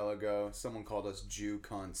a while ago, someone called us Jew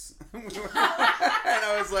cunts, and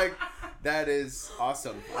I was like, "That is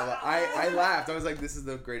awesome." I laughed. I was like, "This is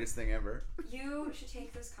the greatest thing ever." You should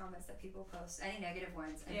take those comments that people post, any negative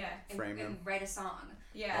ones, and, Yeah. Frame them. and write a song.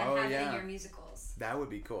 Yeah. And Oh, have it yeah. in your musicals. That would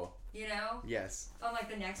be cool. You know? Yes. On like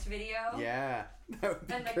the next video. Yeah. That would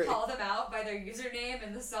be And like great. call them out by their username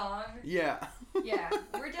in the song. Yeah. Yeah,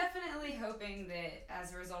 we're definitely hoping that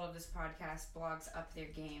as a result of this podcast, blogs up their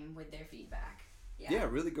game with their feedback. Yeah,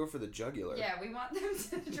 really go for the jugular. Yeah, we want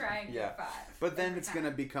them to try and Yeah. get 5. But then every it's time.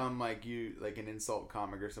 gonna become like an insult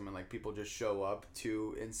comic or something. Like people just show up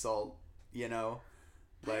to insult, you know,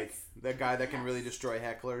 like the guy that can really destroy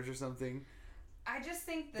hecklers or something. I just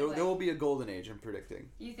think that There will be a golden age. I'm predicting.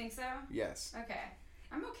 You think so? Yes. Okay.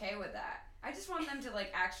 I'm okay with that. I just want them to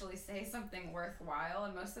like actually say something worthwhile,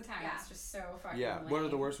 and most of the time Yeah. it's just so fucking Yeah. lame. What are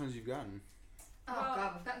the worst ones you've gotten? Oh Well,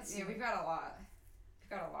 god, we've gotten Yeah, we've got a lot.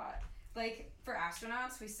 Like for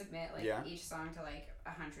astronauts, we submit like Yeah. each song to like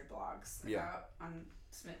 100 blogs Yeah. about on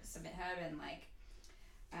Submithub, and like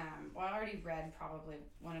well, I already read probably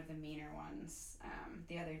one of the meaner ones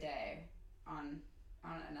the other day on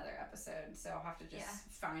another episode, so I'll have to just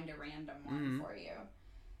find a random one for you.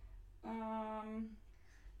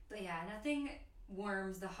 But yeah, nothing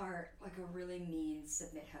warms the heart like a really mean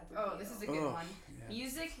Submithub review. Oh, this is a good Ugh, one. yeah.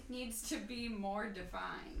 Music needs to be more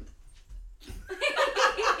defined.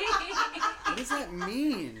 What does that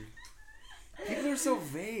mean? People are so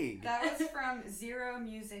vague. That was from Zero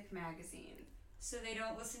Music Magazine. So they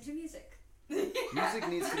don't listen to music. Music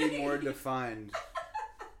needs to be more defined.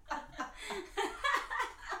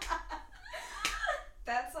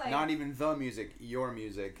 That's like Not even the music, your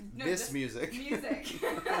music. No, this music. Music.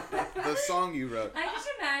 The song you wrote. I just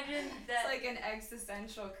imagine that. It's like an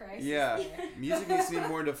existential crisis. Yeah. There. Music needs to be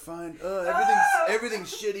more defined.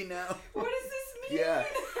 Everything's shitty now. What does this mean? Yeah.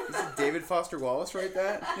 Is it David Foster Wallace write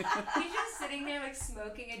that? He's just sitting there like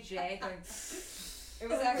smoking a J going... It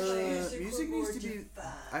was actually... music needs to be...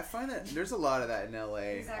 I find that there's a lot of that in LA,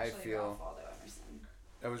 It was actually I feel. Ralph Waldo Emerson.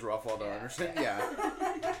 That was Ralph Waldo Emerson? Yeah.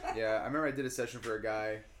 Yeah, I remember I did a session for a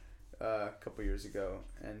guy a couple years ago,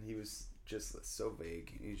 and he was just so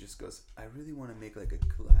vague. He just goes, I really want to make like a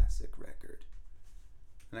classic record.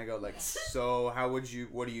 And I go like, so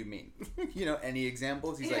what do you mean? Any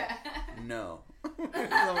examples? He's like, no.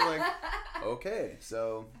 And I'm like, okay,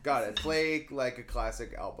 so got it. Play like a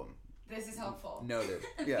classic album. This is helpful. Noted.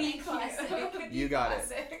 Yeah. Be classic. You got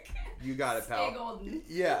it. You got it, pal. Stay golden.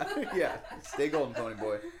 Yeah. Stay golden, Pony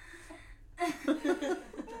Boy. Oh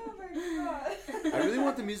my god. I really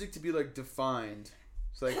want the music to be like defined.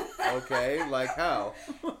 It's like, okay, like how?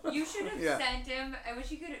 You should have sent him. I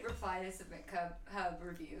wish you could reply to Submithub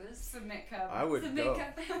reviews. Submithub. I would go.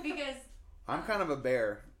 Because I'm kind of a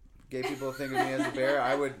bear. Gay people think of me as a bear.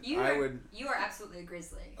 You are absolutely a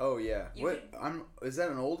grizzly. Oh yeah. Is that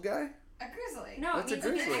an old guy? A grizzly. No, that's it means a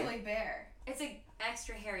grizzly. An ugly bear. It's an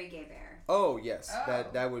extra hairy gay bear. Oh yes, Oh.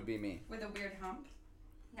 that would be me. With a weird hump.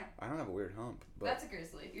 No. I don't have a weird hump, but That's a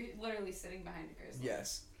grizzly. You're literally sitting behind a grizzly.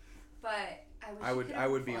 yes, But I wish I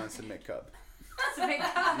would be on Submithub.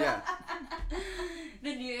 Submithub. Yeah.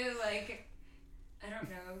 The new I don't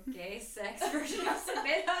know, gay sex version of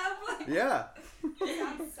Submithub. Yeah.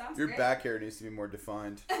 Sounds Your great. back hair needs to be more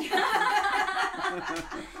defined. I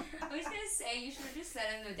was gonna say you should have just sent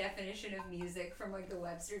him the definition of music from the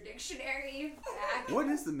Webster Dictionary back. What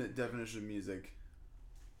is the definition of music?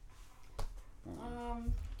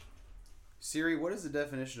 Siri, what is the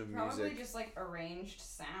definition of music? Probably just arranged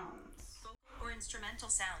sounds. Or instrumental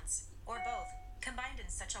sounds, or both, combined in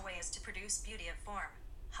such a way as to produce beauty of form,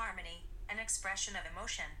 harmony, and expression of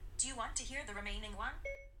emotion. Do you want to hear the remaining one?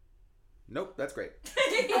 Nope, that's great.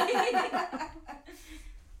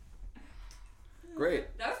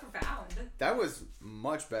 Great. That was profound. That was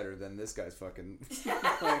much better than this guy's fucking.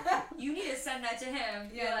 You need to send that to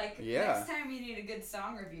him. Yeah, yeah. Next time you need a good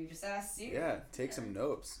song review, just ask Siri. Yeah, take some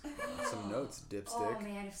notes. Dipstick. Oh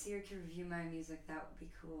man, if Siri could review my music, that would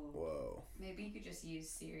be cool. Whoa. Maybe you could just use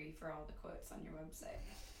Siri for all the quotes on your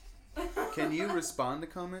website. Can you respond to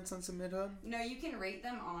comments on Submithub? No, you can rate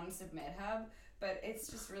them on Submithub, but it's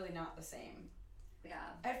just really not the same. Yeah.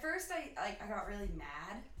 At first, I got really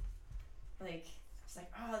mad. It's like,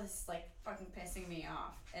 oh, this is fucking pissing me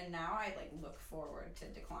off. And now I look forward to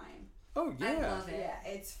decline. Oh yeah. I love it. Yeah,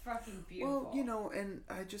 it's fucking beautiful. Well, and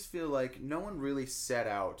I just feel like no one really set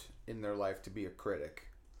out in their life to be a critic.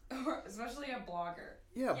 Especially a blogger.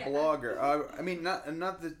 Yeah, blogger. I mean, not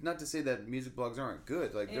to say that music blogs aren't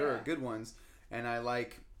good. There are good ones, and I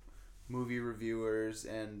like movie reviewers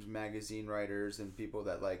and magazine writers and people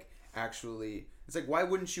that actually. It's why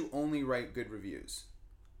wouldn't you only write good reviews?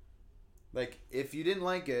 If you didn't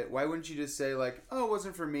like it, why wouldn't you just say oh, it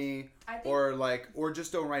wasn't for me, or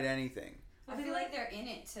just don't write anything? I feel like they're in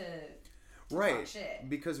it to right talk shit.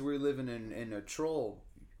 Because we're living in a troll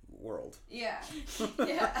world. Yeah.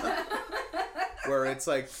 Yeah. Where it's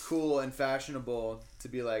cool and fashionable to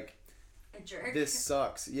be a jerk. this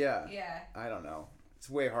sucks. Yeah. Yeah. I don't know. It's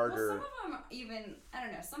way harder. Well, some of them even, I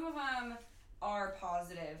don't know, some of them are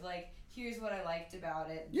positive. Here's what I liked about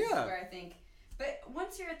it. This is where I think. But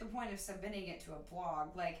once you're at the point of submitting it to a blog,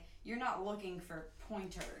 you're not looking for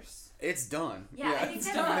pointers. It's done. Yeah, I think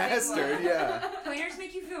it's that's mastered. Yeah. Pointers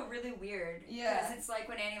make you feel really weird. Yeah. Because it's like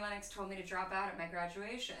when Annie Lennox told me to drop out at my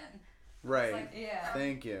graduation. Right. Yeah.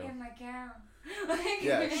 Thank you. In my gown.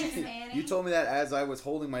 Yeah. Thanks, Annie. You told me that as I was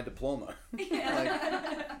holding my diploma.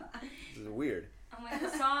 Yeah. This is weird. I'm like, the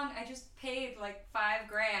song I just paid $5,000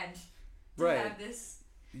 to have this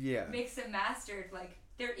mixed and mastered.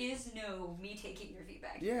 There is no me taking your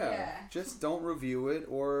feedback. Yeah. Just don't review it,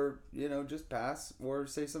 or just pass, or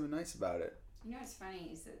say something nice about it. You know what's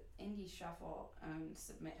funny is that Indie Shuffle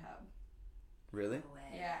owns Submithub. Really? No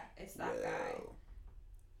way. Yeah, it's that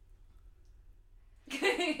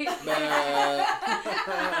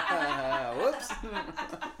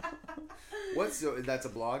Whoops. That's a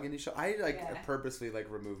blog, Indie Shuffle? I purposely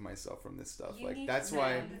remove myself from this stuff. That's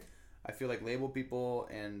why I feel label people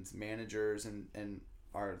and managers and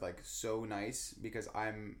are so nice, because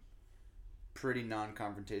I'm pretty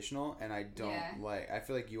non-confrontational, and I don't I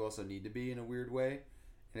feel you also need to be in a weird way,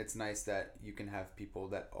 and it's nice that you can have people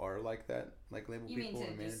that are like that, label you people mean to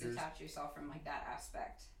and managers. just detach yourself from that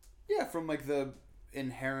aspect? Yeah, from the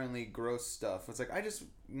inherently gross stuff. It's like I just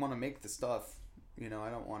want to make the stuff. You know, I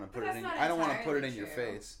don't want to put But it in. that's I don't not want to put it in entirely your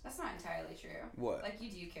true. face. That's not entirely true. What? Like,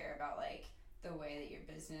 you do care about, like, the way that your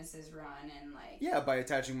business is run and, like... Yeah, by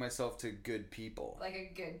attaching myself to good people. Like,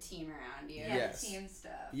 a good team around you. Yeah, Yes. the team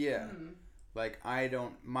stuff. Yeah. Mm-hmm. Like,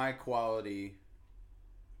 my quality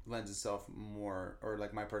lends itself more, or,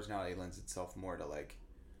 like, my personality lends itself more to, like,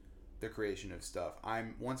 the creation of stuff.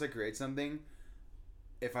 Once I create something,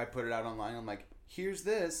 if I put it out online, I'm like, here's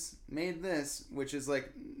this, made this, which is,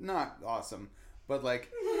 like, not awesome. But,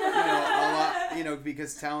 like, you know, a lot, you know,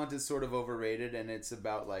 because talent is sort of overrated, and it's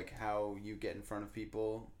about, like, how you get in front of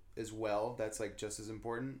people as well. That's, like, just as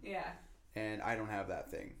important. Yeah. And I don't have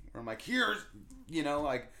that thing. Where I'm like, here's, you know,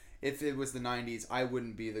 like, if it was the 90s, I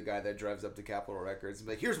wouldn't be the guy that drives up to Capitol Records and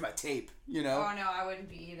be like, here's my tape, you know? Oh, no, I wouldn't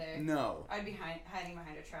be either. No. I'd be hiding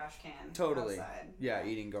behind a trash can. Totally. Outside. Yeah,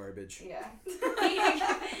 eating garbage. Yeah.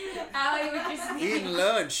 Allie would just Eating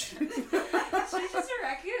lunch. She's just a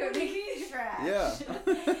raccoon. Making trash. Yeah.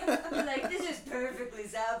 You're like, this is perfectly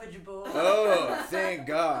salvageable. Oh, thank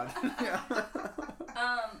God.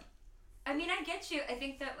 I mean, I get you. I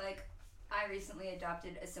think that, like, I recently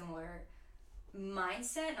adopted a similar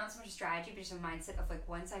mindset, not so much a strategy, but just a mindset of, like,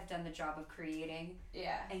 once I've done the job of creating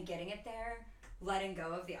and getting it there, letting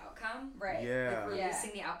go of the outcome. Right. Yeah. Like,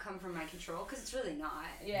 releasing the outcome from my control, because it's really not.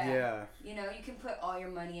 Yeah. You know, you can put all your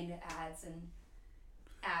money into ads and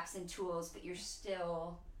apps and tools, but you're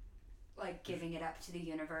still, like, giving it up to the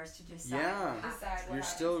universe to decide. Yeah. You're What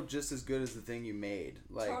still just as good as the thing you made.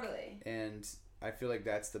 Like, totally. And I feel like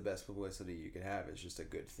that's the best publicity you could have, is just a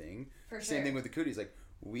good thing. For sure. Same thing with the Cooties. Like,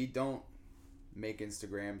 we don't make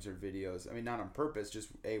Instagrams or videos. I mean, not on purpose, just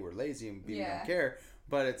A, we're lazy and B, we don't care.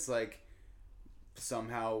 But it's like,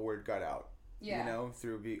 somehow word got out. Yeah. You know,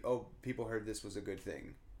 through people heard this was a good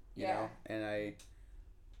thing. You know? And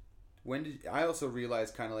I also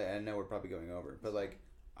realized kind of like, I know we're probably going over, but like,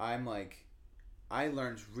 I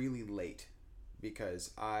learned really late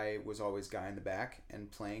because I was always guy in the back and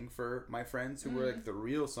playing for my friends who were like the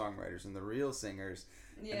real songwriters and the real singers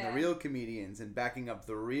and the real comedians and backing up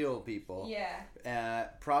the real people. Yeah.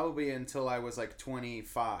 Probably until I was like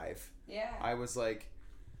 25. Yeah. I was like,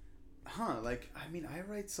 like, I mean, I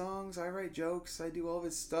write songs, I write jokes, I do all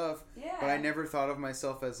this stuff. Yeah. But I never thought of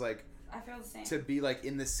myself as like, I feel the same. to be like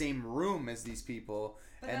in the same room as these people.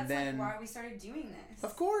 But and that's then, like why we started doing this.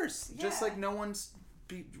 Of course. Just like no one's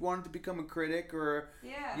wanted to become a critic or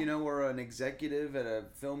you know, or an executive at a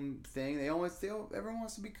film thing. Everyone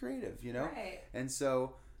wants to be creative, you know? Right. And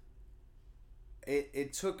so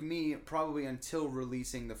it took me probably until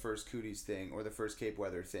releasing the first Cooties thing or the first Cape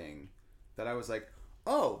Weather thing that I was like,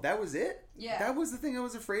 oh, that was it? Yeah. That was the thing I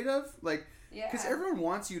was afraid of? Like, because everyone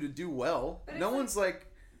wants you to do well. But no one's like,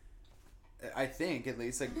 I think, at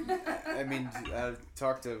least, like, I mean,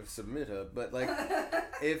 talk to Submithub, but like,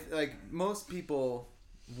 if, like, most people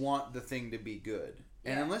want the thing to be good.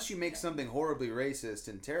 And unless you make something horribly racist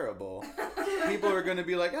and terrible, people are going to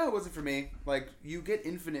be like, oh, it wasn't for me. Like, you get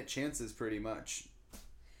infinite chances pretty much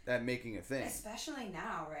at making a thing. Especially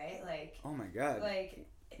now, right? Like, oh my God. Like,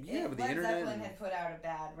 yeah, if with the Led internet. Zeppelin had put out a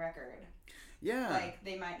bad record, like,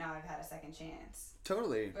 they might not have had a second chance.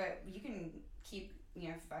 Totally. But you can keep, you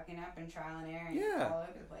know, fucking up and trial and error and all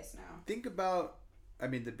over the place now. Think about, I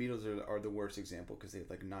mean, the Beatles are the worst example because they have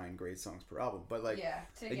like 9 great songs per album. But like,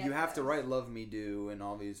 like you have to write "Love Me Do" and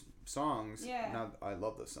all these songs. Now I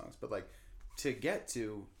love those songs, but like to get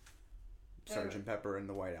to Sgt. Pepper and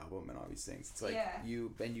the White Album and all these things, it's like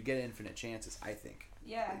you get infinite chances. I think.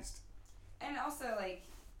 At least. And also like,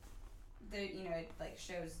 you know, it like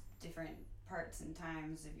shows different parts and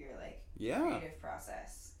times of your like creative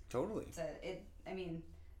process. Totally. So I mean,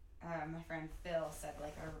 my friend Phil said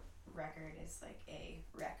like a record is like a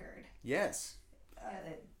record. Yes.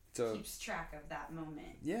 That keeps track of that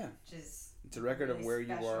moment. Yeah. Which is it's a record of where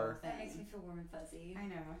you are. That makes me feel warm and fuzzy. I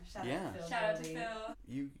know. Shout out to Phil. Shout out to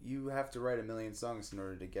Phil. You have to write 1 million songs in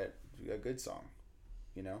order to get a good song.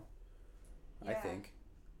 You know? Yeah.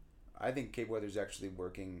 I think Cape Weather's actually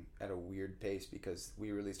working at a weird pace because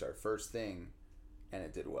we released our first thing and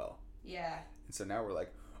it did well. Yeah. And so now we're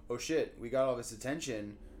like, oh shit, we got all this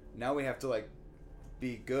attention. Now we have to like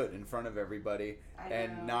be good in front of everybody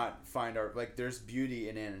and not find our, like, there's beauty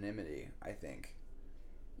in anonymity, I think.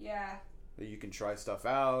 Yeah. That you can try stuff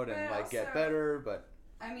out and like get better, but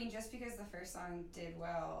I mean, just because the first song did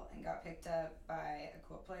well and got picked up by a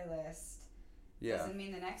cool playlist doesn't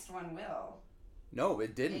mean the next one will. No,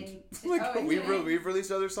 it didn't. It We've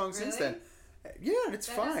released other songs since then. Yeah, it's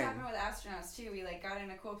fine. That just happened with Astronauts too. We like got in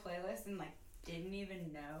a cool playlist and like didn't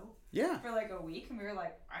even know. Yeah. For like a week, and we were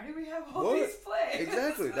like, why do we have all these plays?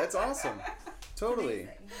 Exactly. That's awesome. Totally.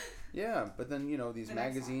 Yeah, but then these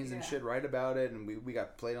magazines and shit write about it, and we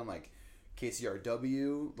got played on like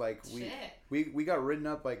KCRW. Like we got written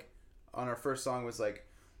up like on our first song was like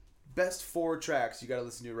best 4 tracks you got to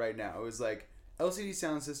listen to right now. It was like LCD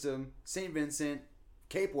Sound System, St. Vincent,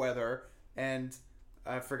 Cape Weather, and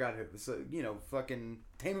I forgot who. So fucking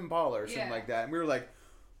Tame Impala or something like that. And we were like,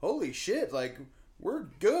 holy shit, like we're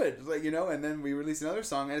good, like And then we released another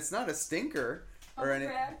song, and it's not a stinker.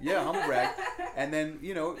 Humble brag. And then,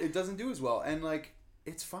 it doesn't do as well. And, like,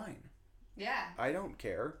 it's fine. Yeah. I don't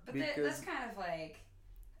care. But that's kind of, like,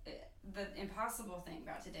 the impossible thing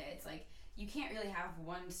about today. It's, like, you can't really have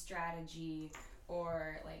one strategy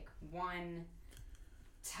or, like, one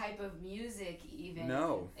type of music even.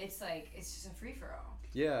 No. It's, like, it's just a free-for-all.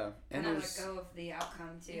 Yeah. And not let go of the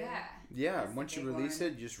outcome, too. Yeah. Yeah. Once you release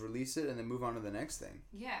it, you just release it and then move on to the next thing.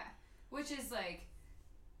 Yeah. Which is, like...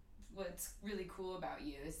 What's really cool about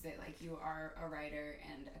you is that like you are a writer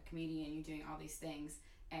and a comedian, you're doing all these things,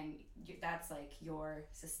 and that's like your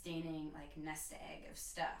sustaining like nest egg of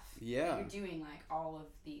stuff. Yeah, you're doing like all of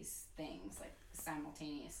these things like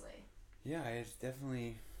simultaneously. Yeah, I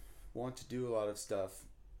definitely want to do a lot of stuff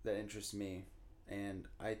that interests me, and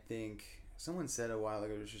I think someone said a while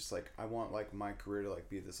ago, it was just like I want like my career to like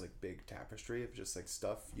be this like big tapestry of just like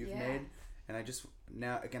stuff you've made, and I just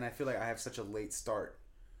now again I feel like I have such a late start.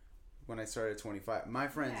 When I started at 25, my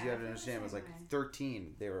friends, you have to understand, was like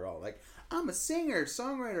 13. They were all like, "I'm a singer,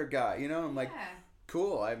 songwriter guy," I'm like,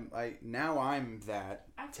 "Cool." I'm that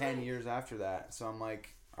 10 years after that. So I'm like,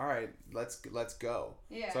 "All right, let's go."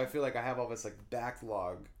 Yeah. So I feel like I have all this like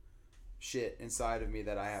backlog shit inside of me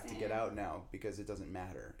that I have to get out now because it doesn't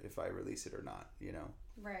matter if I release it or not.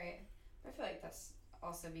 Right. I feel like that's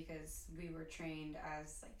also because we were trained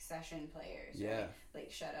as like session players. Yeah. Right?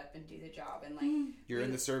 Like shut up and do the job and like you're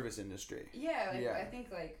in the service industry. Yeah. Like, I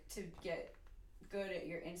think like to get good at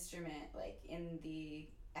your instrument, like in the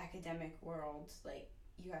academic world, like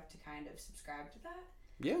you have to kind of subscribe to that.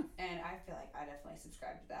 Yeah. And I feel like I definitely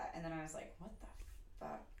subscribed to that. And then I was like, what the fuck?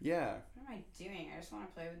 Yeah. What am I doing? I just want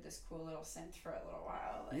to play with this cool little synth for a little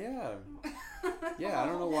while. Like, yeah, I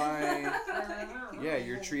don't know why. Yeah,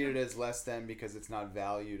 you're treated as less than because it's not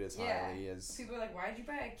valued as highly as... People are like, why did you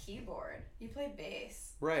buy a keyboard? You play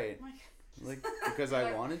bass. Right. Like because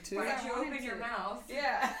I wanted to? Why did you open your mouth?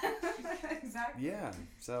 Yeah. Exactly. Yeah,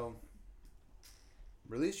 so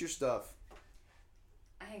release your stuff.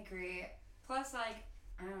 I agree. Plus, like,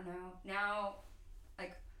 I don't know. Now,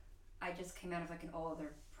 like, I just came out of like an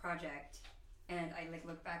older project, and I like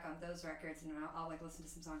look back on those records, and I'll like listen to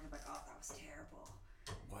some songs. I'm like, oh, that was terrible.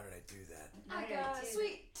 Why did I do that? I got a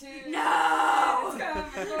sweet tooth. No! It's coming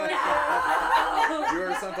for you. You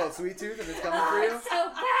heard a song called Sweet Tooth, and it's coming for you? It's so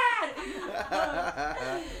bad! And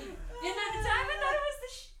at the time, I thought it was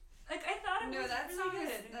I thought it was really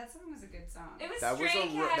good. That song was a good song. It was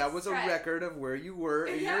that was a record of where you were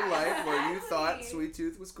in your life, where you thought Sweet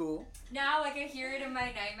Tooth was cool. Now, like, I hear it in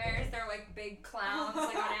my nightmares. They're like big clowns,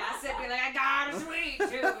 like on acid, be like, I got a sweet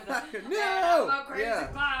tooth. No! I'm a crazy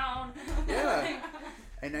clown. Yeah.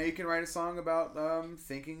 And now you can write a song about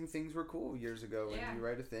thinking things were cool years ago, and you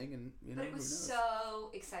write a thing, and But it was who knows?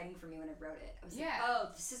 so exciting for me when I wrote it. I was like, oh,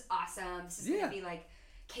 this is awesome. This is gonna be like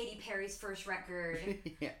Katy Perry's first record.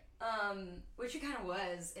 Which it kind of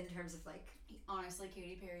was in terms of like. Honestly,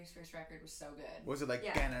 Katy Perry's first record was so good. Was it like?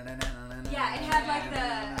 Yeah, it had like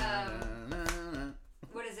the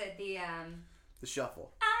what is it? The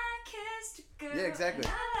shuffle. I kissed a girl. Yeah, exactly.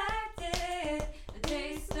 And I liked it. The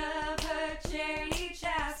taste of her cherry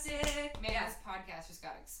chapstick. Man, this podcast just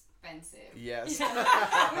got expensive. Yes. We're gonna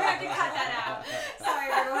have to cut that out.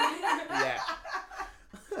 Sorry, everyone. Yeah.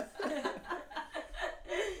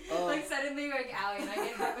 Like suddenly, like Allie and I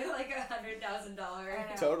get hit with like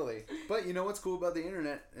 $100,000. Totally. But you know what's cool about the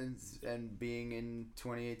internet and being in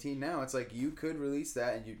 2018 now? It's like you could release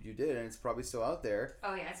that, and you did, and it's probably still out there.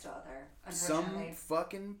 Oh yeah, it's still out there. Some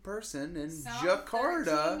fucking person in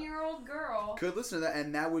Jakarta, 13-year-old girl, could listen to that,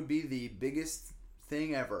 and that would be the biggest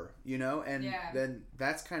thing ever, And then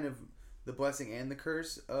that's kind of the blessing and the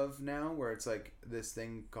curse of now, where it's like this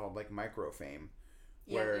thing called like micro fame.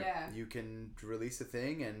 Where you can release a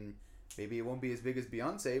thing and maybe it won't be as big as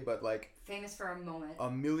Beyonce, but like famous for a moment.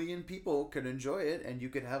 1 million people could enjoy it, and you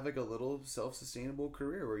could have like a little self-sustainable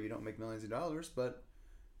career where you don't make millions of dollars, but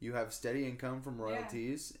you have steady income from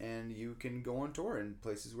royalties, and you can go on tour in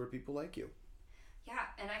places where people like you. Yeah,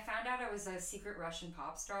 and I found out I was a secret Russian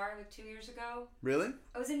pop star like 2 years ago. Really?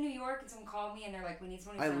 I was in New York and someone called me and they're like, we need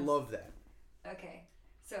someone who I love that. Okay,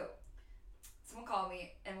 so someone called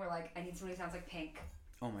me and we're like, I need somebody who sounds like Pink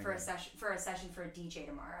for a session for a DJ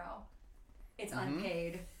tomorrow. It's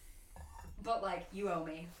unpaid, but like you owe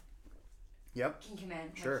me. Yep. Can you come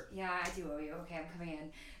in? Sure. Like, yeah, I do owe you. Okay, I'm coming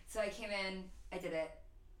in. So I came in. I did it.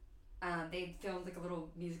 They filmed like a little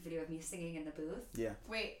music video of me singing in the booth. Yeah.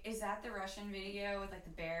 Wait, is that the Russian video with like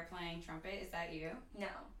the bear playing trumpet? Is that you? No.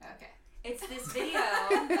 Okay. It's this video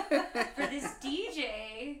for this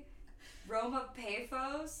DJ, Roma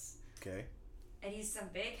Payfos. Okay. And he's some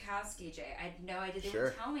big house DJ. I had no idea. They Sure.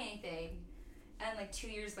 wouldn't tell me anything. And like 2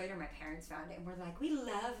 years later, my parents found it and were like, we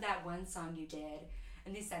love that one song you did.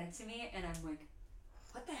 And they sent it to me, and I'm like,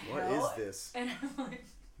 what the hell? What is this? And I'm like...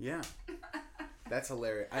 Yeah. That's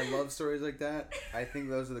hilarious. I love stories like that. I think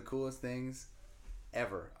those are the coolest things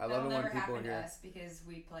ever. I love it when people hear... hear... to us because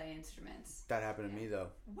we play instruments. That happened to me, though.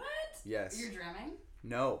 What? Yes. You're drumming?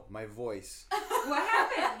 No, my voice. What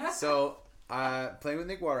happened? So, playing with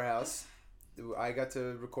Nick Waterhouse, I got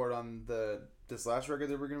to record on this last record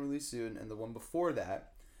that we're going to release soon, and the one before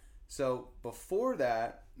that. So, before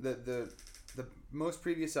that, the most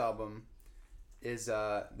previous album is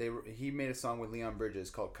he made a song with Leon Bridges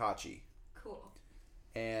called Kachi. Cool.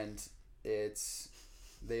 And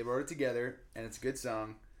they wrote it together, and it's a good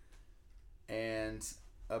song. And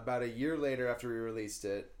about a year later after we released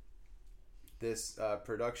it, this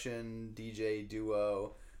production DJ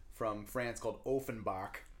duo from France called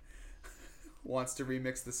Offenbach wants to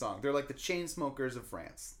remix the song. They're like the Chainsmokers of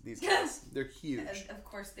France. These guys, they're huge. Of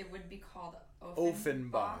course, they would be called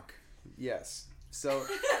Offenbach. Yes. So,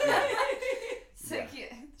 yeah. So yeah. cute.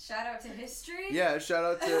 Shout out to history. Yeah, shout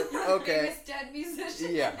out to famous dead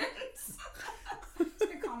musicians. Yeah.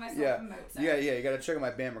 I call myself Mozart. Yeah. You gotta check out my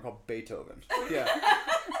band. We're called Beethoven. Yeah.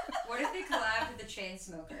 What if they collabed with the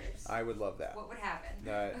Chainsmokers? I would love that. What would happen?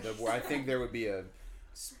 I think there would be a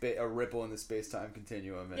ripple in the space-time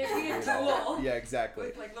continuum. There'd be a duel. Yeah, exactly.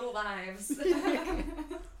 With like little knives.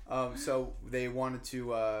 So they wanted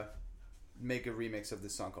to make a remix of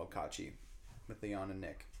this song called Kachi with Leon and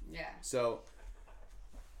Nick. Yeah. So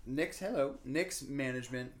Nick's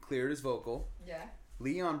management cleared his vocal. Yeah.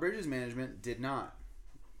 Leon Bridges' management did not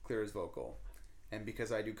clear his vocal. And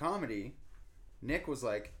because I do comedy, Nick was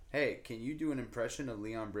like, hey, can you do an impression of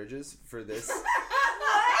Leon Bridges for this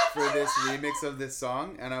remix of this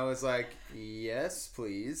song? And I was like, yes,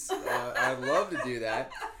 please. I'd love to do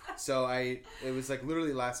that. So it was like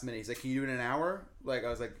literally last minute. He's like, can you do it in an hour? Like, I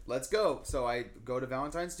was like, let's go. So I go to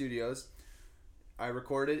Valentine Studios. I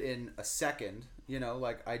recorded in a second,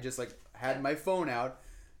 like I just like had my phone out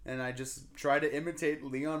and I just tried to imitate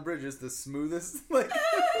Leon Bridges, the smoothest, like.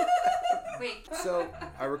 Wait. So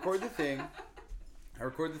I record the thing,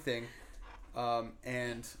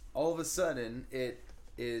 and all of a sudden it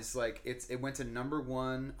is like, it went to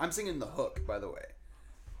 #1. I'm singing the hook, by the way.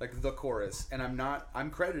 Like the chorus, and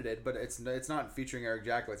I'm credited, but it's not featuring Eric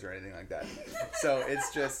Jackowitz or anything like that. So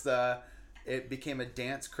it's just, it became a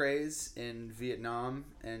dance craze in Vietnam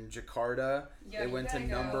and Jakarta. Yo, it went to #1.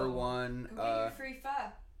 Go get your free pho.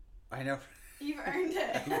 I know. You've earned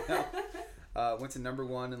it. I know. Went to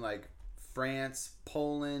 #1 in like France,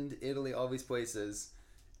 Poland, Italy, all these places,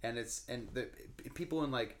 and the people in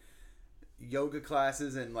like yoga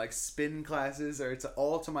classes and like spin classes it's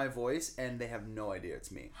all to my voice, and they have no idea it's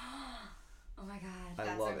me. Oh my god. I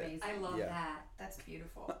That's love amazing. it. I love that. That's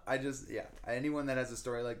beautiful. Anyone that has a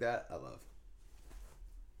story like that, I love.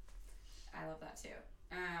 I love that too.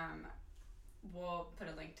 We'll put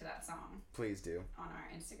a link to that song Please do. on our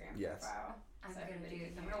Instagram Yes. profile. I'm So gonna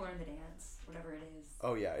everybody can learn the dance, whatever it is.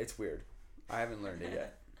 Oh yeah, it's weird. I haven't learned it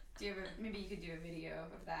yet. Do you have maybe you could do a video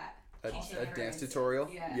of that? A Teaching dance her. tutorial?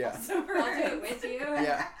 Yeah. Yeah. Also for I'll do it with you.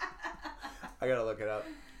 Yeah. I gotta look it up.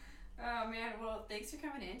 Oh man, well thanks for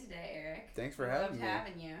coming in today, Eric. Thanks for We having loved me.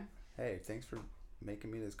 having you. Hey, thanks for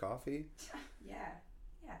making me this coffee. Yeah.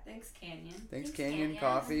 Thanks, Canyon. Thanks, Thanks, Canyon Canyon.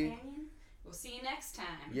 Coffee. Canyon. We'll see you next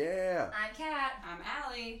time. Yeah. I'm Kat. I'm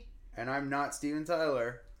Allie. And I'm not Steven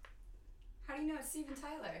Tyler. How do you know it's Steven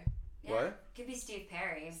Tyler? Yeah. What? Could be Steve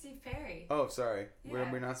Perry. Steve Perry. Oh, sorry. What Yeah.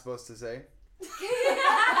 are we not supposed to say?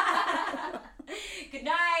 Good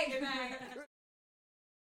night. Good night.